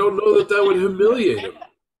be. I don't know that would humiliate him.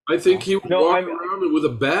 I think he would walk around with a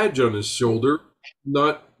badge on his shoulder,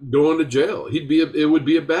 not going to jail. It would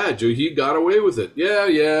be a badge. He got away with it. Yeah,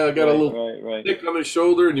 I got a little stick on his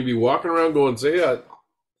shoulder, and he'd be walking around going, "Say,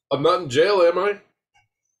 I'm not in jail, am I?"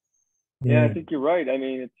 Yeah, I think you're right. I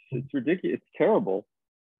mean, it's ridiculous. It's terrible.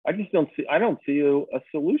 I don't see a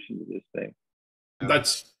solution to this thing.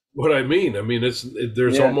 That's what I mean. I mean,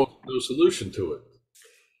 there's almost no solution to it.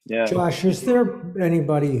 Yeah. Josh, is there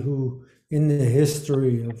anybody who, in the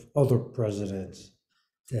history of other presidents,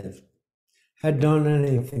 had done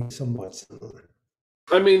anything somewhat similar.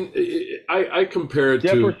 I mean, I compare it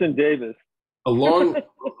Jefferson Davis. a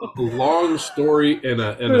long story and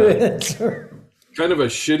a kind of a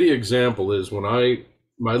shitty example is when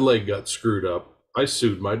my leg got screwed up, I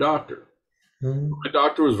sued my doctor. My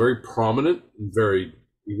doctor was very prominent and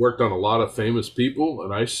he worked on a lot of famous people,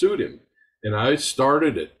 and I sued him. And I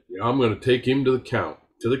started it. I'm going to take him to the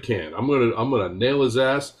can. I'm going to nail his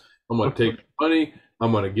ass. I'm going to take money.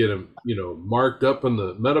 I'm going to get him, marked up on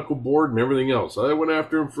the medical board and everything else. I went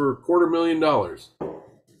after him for $250,000.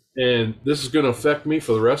 And this is going to affect me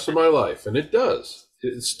for the rest of my life. And it does.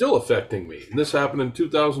 It's still affecting me. And this happened in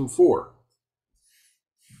 2004.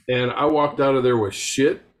 And I walked out of there with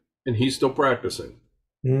shit, and he's still practicing.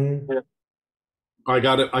 Mm-hmm. I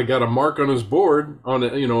got a mark on his board, on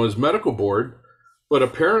his medical board, but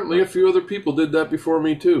apparently a few other people did that before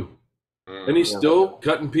me too. And he's still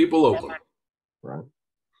cutting people open. Right.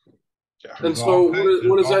 And so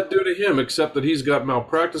what does that do to him, except that he's got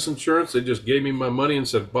malpractice insurance? They just gave me my money and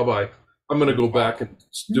said, bye-bye. I'm going to go back and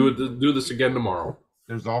do this again tomorrow.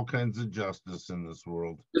 There's all kinds of justice in this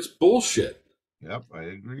world. It's bullshit. Yep, I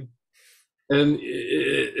agree. And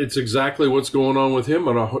it's exactly what's going on with him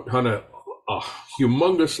on a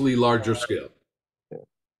humongously larger scale.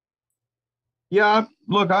 Yeah,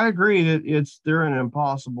 look, I agree that they're in an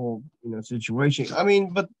impossible, situation. I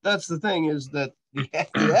mean, but that's the thing is that the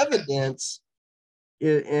evidence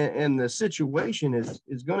in the situation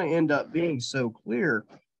is going to end up being so clear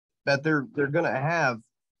that they're going to have,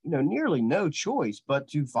 nearly no choice but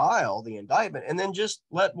to file the indictment and then just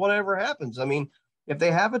let whatever happens. I mean, if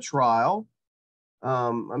they have a trial,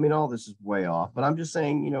 all this is way off, but I'm just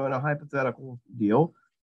saying, in a hypothetical deal,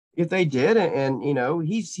 if they did, and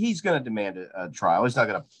he's going to demand a trial, he's not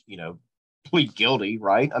going to, plead guilty,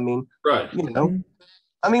 right? I mean, right.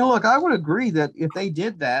 Look, I would agree that if they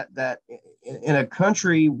did that in a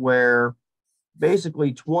country where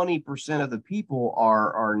basically 20% of the people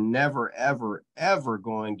are never, ever, ever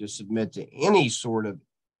going to submit to any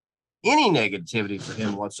negativity for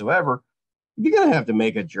him whatsoever, you're going to have to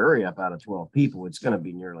make a jury up out of 12 people. It's going to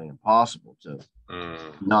be nearly impossible to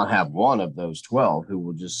not have one of those 12 who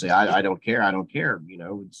will just say, I don't care. I don't care.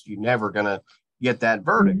 You're never going to get that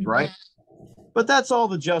verdict, right? But that's all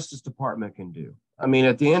the Justice Department can do. I mean,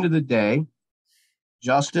 at the end of the day,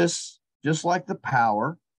 justice, just like the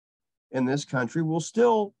power in this country, will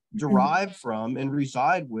still derive from and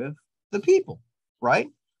reside with the people, right?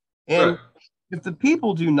 And if the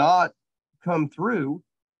people do not come through,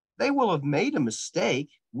 they will have made a mistake,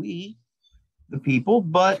 the people,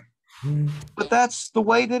 but that's the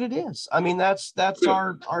way that it is. I mean, that's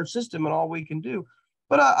our system and all we can do.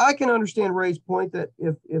 But I can understand Ray's point that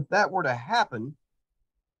if that were to happen,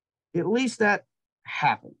 at least that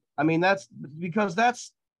happened. I mean, that's because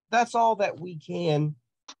that's all that we can,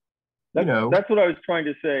 That's what I was trying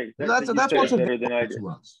to say. That's what's better than I did.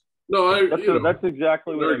 No, that's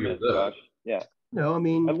exactly what I meant, Josh. Yeah. No, I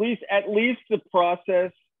mean, at least the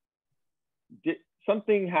process.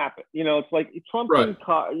 Something happened, it's like Trump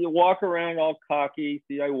you walk around all cocky,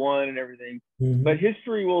 see I won and everything, but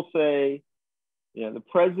history will say, the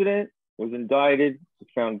president was indicted,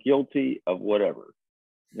 found guilty of whatever.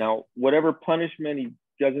 Now, whatever punishment he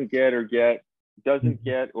doesn't get or doesn't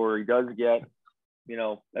get, or he does get,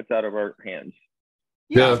 that's out of our hands.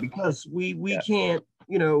 Yeah, because we can't,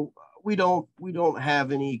 we don't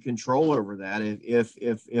have any control over that.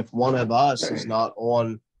 If one of us is not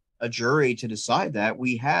on a jury to decide that,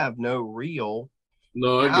 we have no real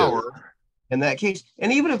power in that case.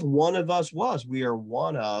 And even if one of us was, we are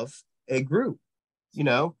one of a group, and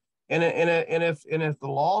if the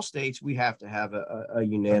law states we have to have a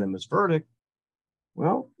unanimous verdict,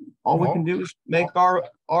 well, all we can do is make our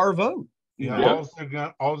vote. All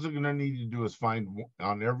they're gonna need to do is find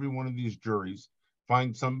on every one of these juries,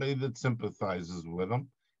 find somebody that sympathizes with them,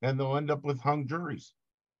 and they'll end up with hung juries.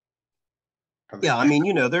 Yeah, I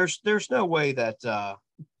mean, there's no way that,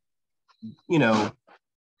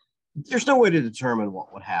 there's no way to determine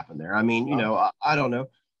what would happen there. I mean, I don't know,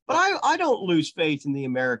 but I don't lose faith in the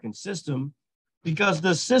American system, because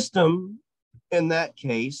the system in that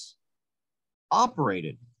case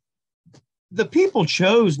operated. The people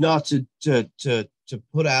chose not to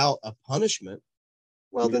put out a punishment.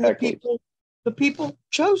 Well, then the people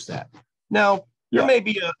chose that. Now, there may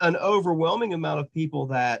be an overwhelming amount of people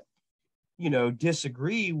that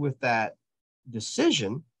disagree with that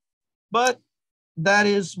decision, but that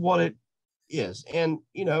is what it is. And,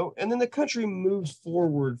 and then the country moves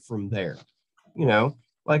forward from there,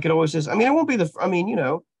 like it always is. I mean, it won't be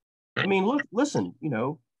listen,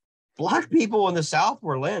 Black people in the South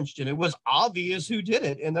were lynched, and it was obvious who did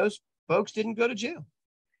it, and those folks didn't go to jail.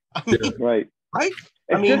 I mean, right. Right?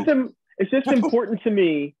 It's just important to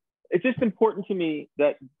me. It's just important to me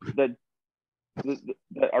that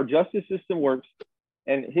our justice system works,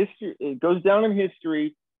 and history, it goes down in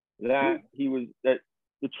history that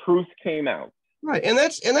the truth came out. Right, and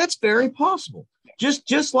that's very possible.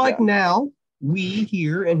 Just like now, we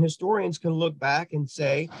here and historians can look back and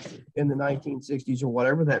say, in the 1960s or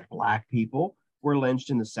whatever, that Black people were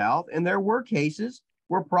lynched in the South, and there were cases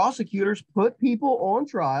where prosecutors put people on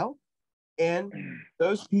trial, and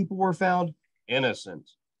those people were found innocent.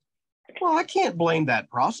 Well, I can't blame that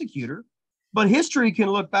prosecutor, but history can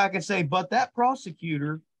look back and say, but that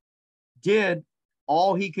prosecutor did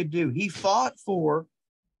all he could do. He fought for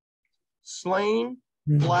slain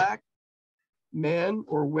Black men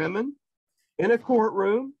or women in a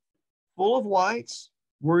courtroom full of whites,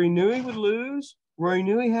 where he knew he would lose, where he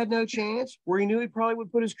knew he had no chance, where he knew he probably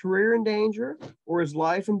would put his career in danger or his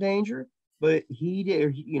life in danger. But he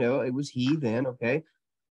did, it was he then, okay?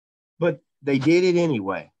 But they did it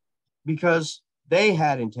anyway because they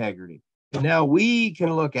had integrity. And now we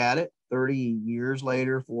can look at it 30 years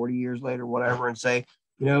later, 40 years later, whatever, and say,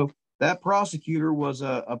 that prosecutor was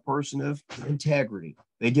a person of integrity.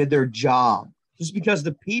 They did their job. Just because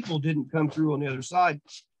the people didn't come through on the other side,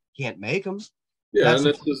 can't make them. Yeah, and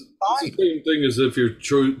it's the same thing as if you're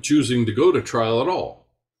choosing to go to trial at all.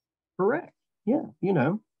 Correct. Yeah,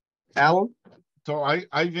 Alan? So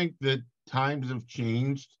I think that times have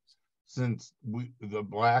changed since the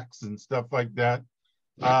Blacks and stuff like that.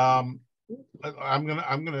 I'm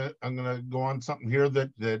gonna go on something here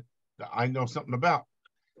that I know something about.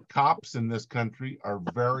 Cops in this country are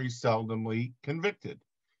very seldomly convicted.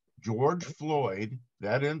 George Floyd,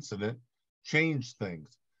 that incident, changed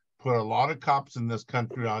things, put a lot of cops in this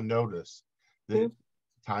country on notice that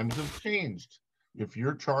times have changed. If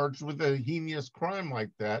you're charged with a heinous crime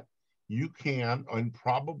like that, you can and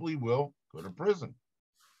probably will go to prison.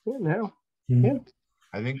 Yeah.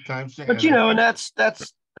 I think times change. But and that's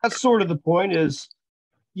sort of the point is,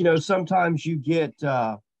 sometimes you get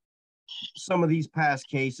some of these past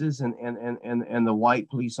cases and the white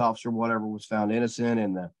police officer, whatever, was found innocent,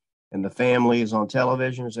 and the family is on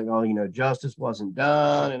television and saying, oh, justice wasn't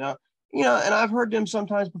done. And, and I've heard them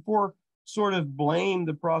sometimes before sort of blame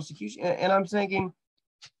the prosecution. And I'm thinking,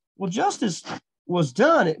 well, justice was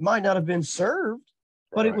done. It might not have been served,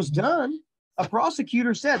 but it was done. A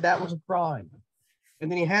prosecutor said that was a crime.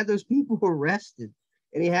 And then he had those people arrested,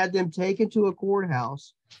 and he had them taken to a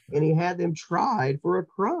courthouse, and he had them tried for a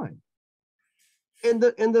crime. And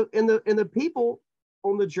the people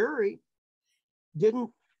on the jury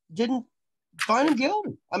didn't find him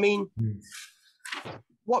guilty. I mean,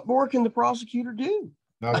 what more can the prosecutor do?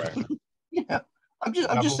 Right. I'm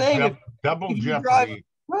just saying, double jeopardy.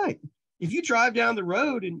 If you drive down the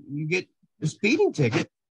road and you get a speeding ticket,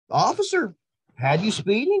 the officer had you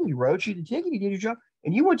speeding, you wrote you the ticket, you did your job,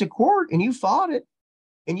 and you went to court and you fought it,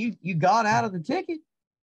 and you got out of the ticket.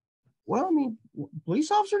 Well, I mean,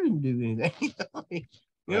 police officer didn't do anything.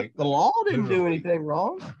 The law didn't do anything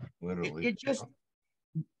wrong. Literally. It just,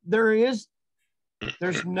 there's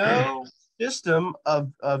no system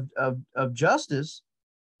of justice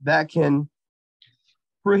that can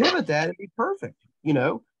prohibit that and be perfect,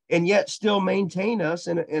 and yet still maintain us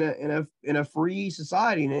in a free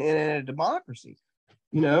society and in a democracy,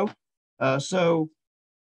 so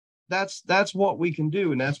that's what we can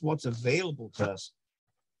do, and that's what's available to us.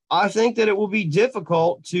 I think that it will be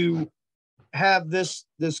difficult to have this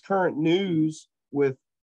current news with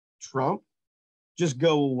Trump just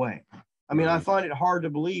go away. I mean, I find it hard to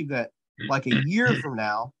believe that like a year from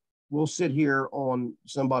now, we'll sit here on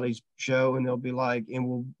somebody's show and they'll be like,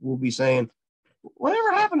 and we'll be saying,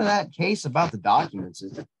 whatever happened to that case about the documents?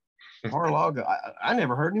 Mar-a-Lago, I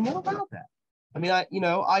never heard any more about that. I mean, I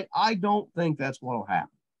don't think that's what'll happen.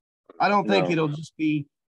 I don't think it'll just be,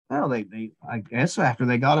 I guess after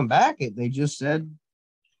they got him back, they just said,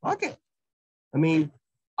 fuck it. I mean,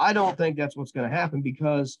 I don't think that's what's going to happen,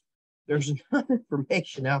 because there's enough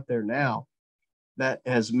information out there now that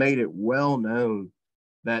has made it well known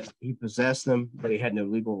that he possessed them, that he had no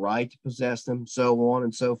legal right to possess them, so on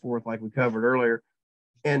and so forth, like we covered earlier.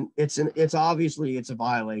 And it's obviously a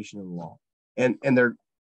violation of the law, and they're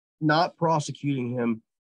not prosecuting him,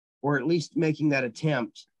 or at least making that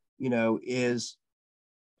attempt, is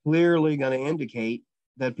clearly going to indicate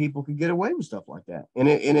that people could get away with stuff like that, and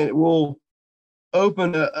it will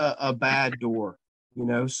open a bad door,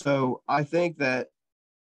 So I think that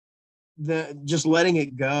just letting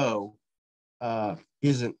it go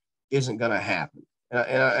isn't going to happen.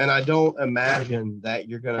 And I don't imagine that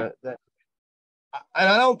you're gonna and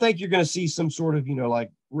I don't think you're gonna see some sort of,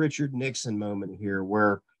 like Richard Nixon moment here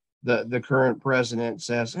where the current president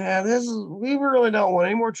says, "Yeah, we really don't want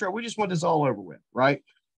any more trouble. We just want this all over with," right?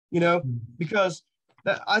 Because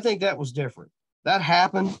I think that was different. That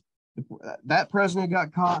happened. That president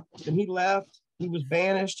got caught, and he left. He was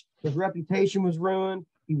banished. His reputation was ruined.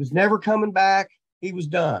 He was never coming back. He was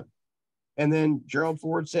done. And then Gerald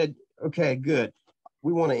Ford said, "Okay, good.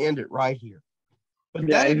 We want to end it right here." But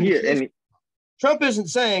Trump isn't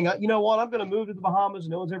saying, "You know what? I'm going to move to the Bahamas,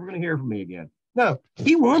 and no one's ever going to hear from me again." No,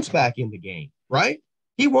 he wants back in the game, right?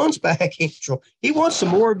 He wants back in control. He wants some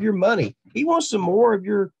more of your money. He wants some more of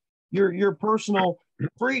your personal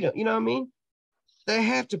freedom. You know what I mean? They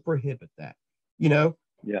have to prohibit that. Yeah,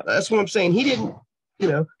 that's what I'm saying. He didn't.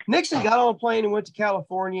 Nixon got on a plane and went to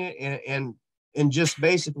California and just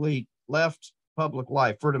basically left public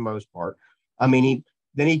life for the most part. I mean,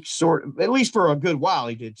 he sort of, at least for a good while,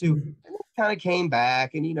 he did too. And then kind of came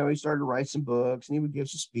back, and he started to write some books, and he would give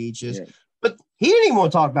some speeches. Yeah. But he didn't even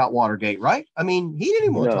want to talk about Watergate, right? I mean, he didn't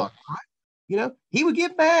even want to talk about it. He would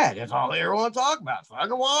get mad. That's all they ever want to talk about.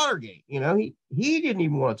 Fucking Watergate. He didn't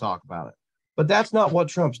even want to talk about it. But that's not what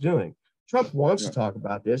Trump's doing. Trump wants to talk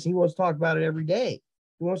about this. He wants to talk about it every day.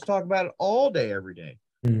 He wants to talk about it all day, every day,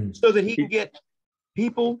 so that he can get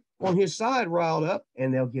people on his side riled up,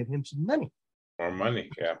 and they'll give him some money. More money,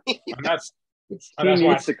 yeah. He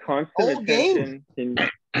needs the constant attention. It's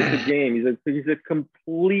a game. He's a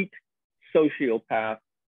complete sociopath,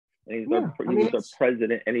 and he was our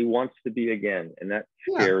president, and he wants to be again, and that's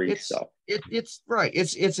scary stuff. It's right.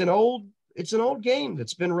 It's an old game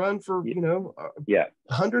that's been run for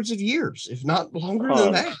hundreds of years, if not longer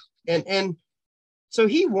than that, and so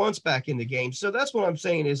he wants back in the game. So that's what I'm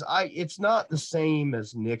saying is it's not the same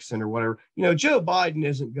as Nixon or whatever. Joe Biden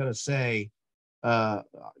isn't going to say, I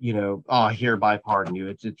hereby pardon you.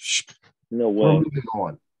 It's no way.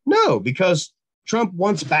 No, because Trump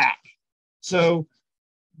wants back. So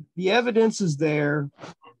the evidence is there,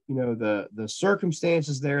 the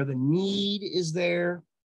circumstances there, the need is there.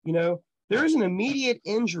 There is an immediate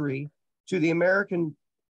injury to the American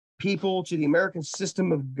people, to the American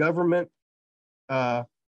system of government,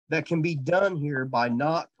 that can be done here by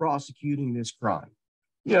not prosecuting this crime.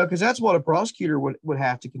 Because that's what a prosecutor would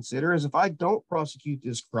have to consider is if I don't prosecute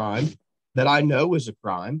this crime that I know is a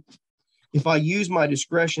crime, if I use my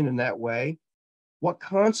discretion in that way, what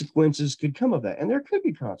consequences could come of that? And there could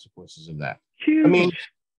be consequences of that. Huge. I mean,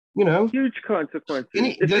 huge consequences.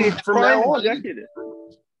 From now on,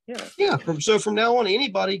 yeah. From now on,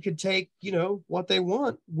 anybody could take, what they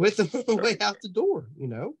want with them on the way out the door,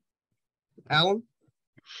 Alan?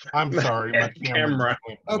 I'm sorry, my camera.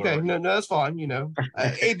 Okay, no, that's fine.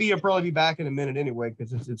 AB will probably be back in a minute anyway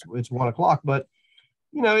because it's 1:00. But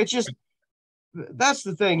it's just that's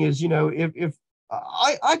the thing is if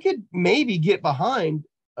I could maybe get behind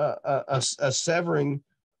a severing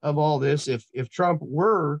of all this if Trump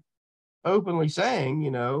were openly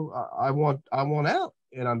saying I want out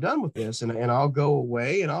and I'm done with this and I'll go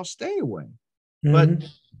away and I'll stay away. But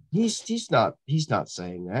he's not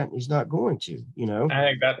saying that. He's not going to, I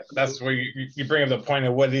think that's where you bring up the point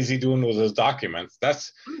of what is he doing with his documents.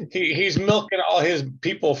 That's he's milking all his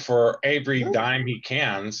people for every dime he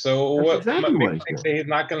can. So what makes you say he's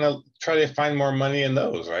not going to try to find more money in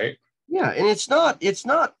those, right? Yeah, and it's not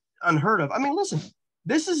unheard of. I mean, listen,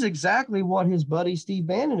 this is exactly what his buddy Steve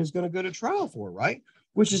Bannon is going to go to trial for, right?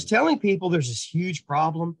 Which is telling people there's this huge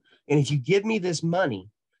problem, and if you give me this money,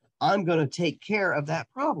 I'm going to take care of that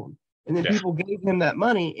problem. And then people gave him that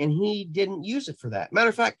money and he didn't use it for that. Matter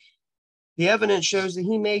of fact, the evidence shows that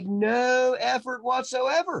he made no effort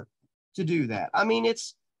whatsoever to do that. I mean,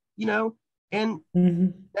 it's, and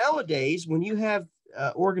nowadays when you have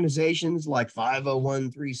organizations like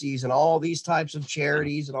 501(c)(3)s and all these types of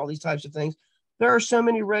charities and all these types of things, there are so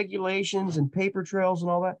many regulations and paper trails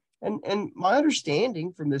and all that. And my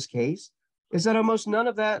understanding from this case is that almost none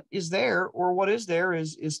of that is there, or what is there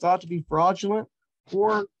is thought to be fraudulent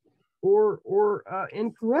or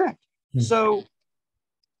incorrect. So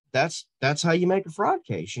that's how you make a fraud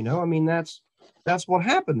case. I mean, that's what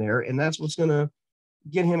happened there, and that's what's going to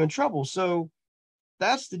get him in trouble. So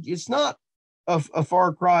it's not a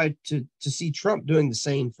far cry to see Trump doing the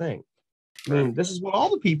same thing. I mean, this is what all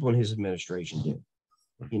the people in his administration did.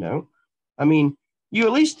 I mean, you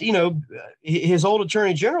at least, his old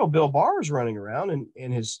attorney general, Bill Barr, is running around and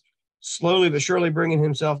is slowly but surely bringing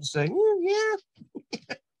himself to say, yeah,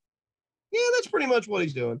 that's pretty much what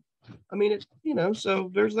he's doing. I mean, so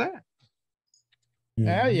there's that.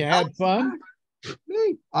 Yeah, you had fun.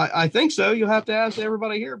 I think so. You'll have to ask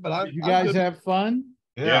everybody here, but I. Did you guys have fun?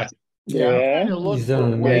 Yeah. Yeah. I'm trying to look He's for done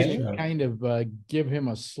a an way amazing to job. kind of give him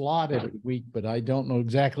a slot every week, but I don't know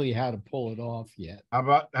exactly how to pull it off yet.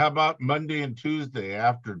 How about Monday and Tuesday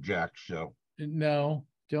after Jack's show? No,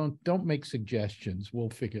 don't make suggestions. We'll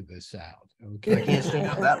figure this out. Okay. I can't stand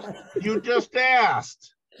up that. You just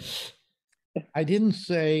asked. I didn't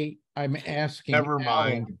say I'm asking. Never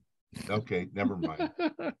mind. Alan. Okay, never mind.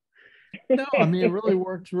 No, I mean, it really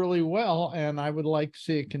works really well, and I would like to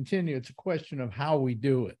see it continue. It's a question of how we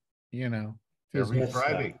do it, you know. Every Yes,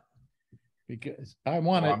 Friday. Because I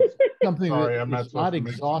want Oh, it something sorry, I'm not that's not supposed to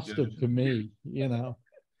make exhaustive to me, you know.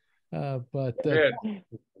 But Yeah.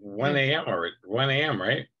 1 a.m. or 1 a.m.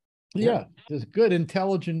 right? yeah, there's a good,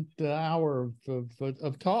 intelligent hour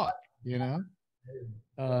of talk, you know.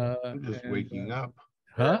 I'm just and, waking up.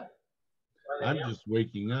 Huh? I'm just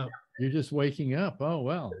waking up. You're just waking up. Oh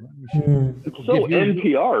well. Mm. It's so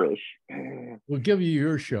NPR-ish. We'll give you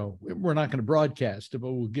your show. We're not going to broadcast it,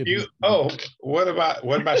 but we'll give you. Oh, what about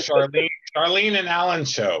Charlene? Charlene and Alan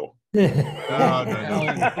show. No.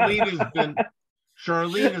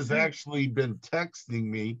 Charlene has actually been texting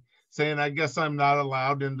me saying, "I guess I'm not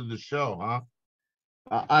allowed into the show, huh?"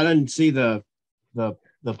 I didn't see the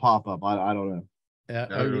pop up. I don't know. I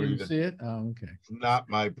Oh, you don't didn't either. see it? Oh, okay. It's not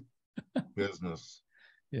my business.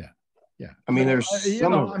 Yeah. I mean, there's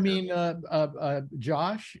some of I mean,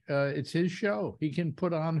 Josh, it's his show. He can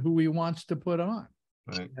put on who he wants to put on.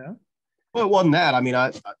 Right. Yeah. Well, it wasn't that. I mean,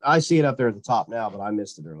 I see it up there at the top now, but I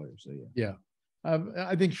missed it earlier. So yeah.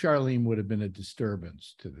 I think Charlene would have been a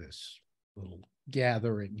disturbance to this little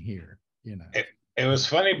gathering here, you know. It was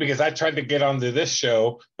funny because I tried to get onto this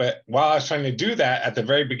show, but while I was trying to do that at the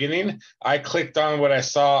very beginning, I clicked on what I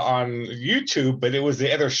saw on YouTube, but it was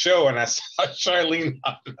the other show, and I saw Charlene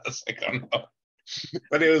on it. I was like, oh no.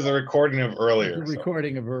 But it was a recording of earlier. The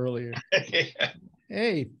recording of earlier. Yeah,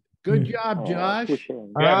 Hey, good job, Josh.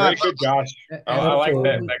 very good, Josh. I like that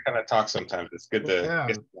Absolutely. kind of talk sometimes. It's good to Yeah,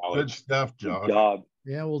 get some good knowledge. stuff, Good Josh. job.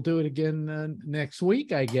 Yeah, we'll do it again next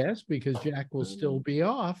week, I guess, because Jack will still be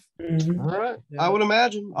off. Mhm. All right. Yeah. I would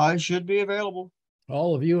imagine I should be available.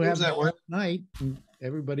 All of you have How's that a work? good night.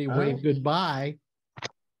 Everybody All wave right. goodbye.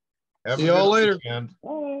 Have See a good y'all later. weekend.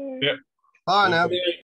 Bye. Yeah. Bye now. Okay.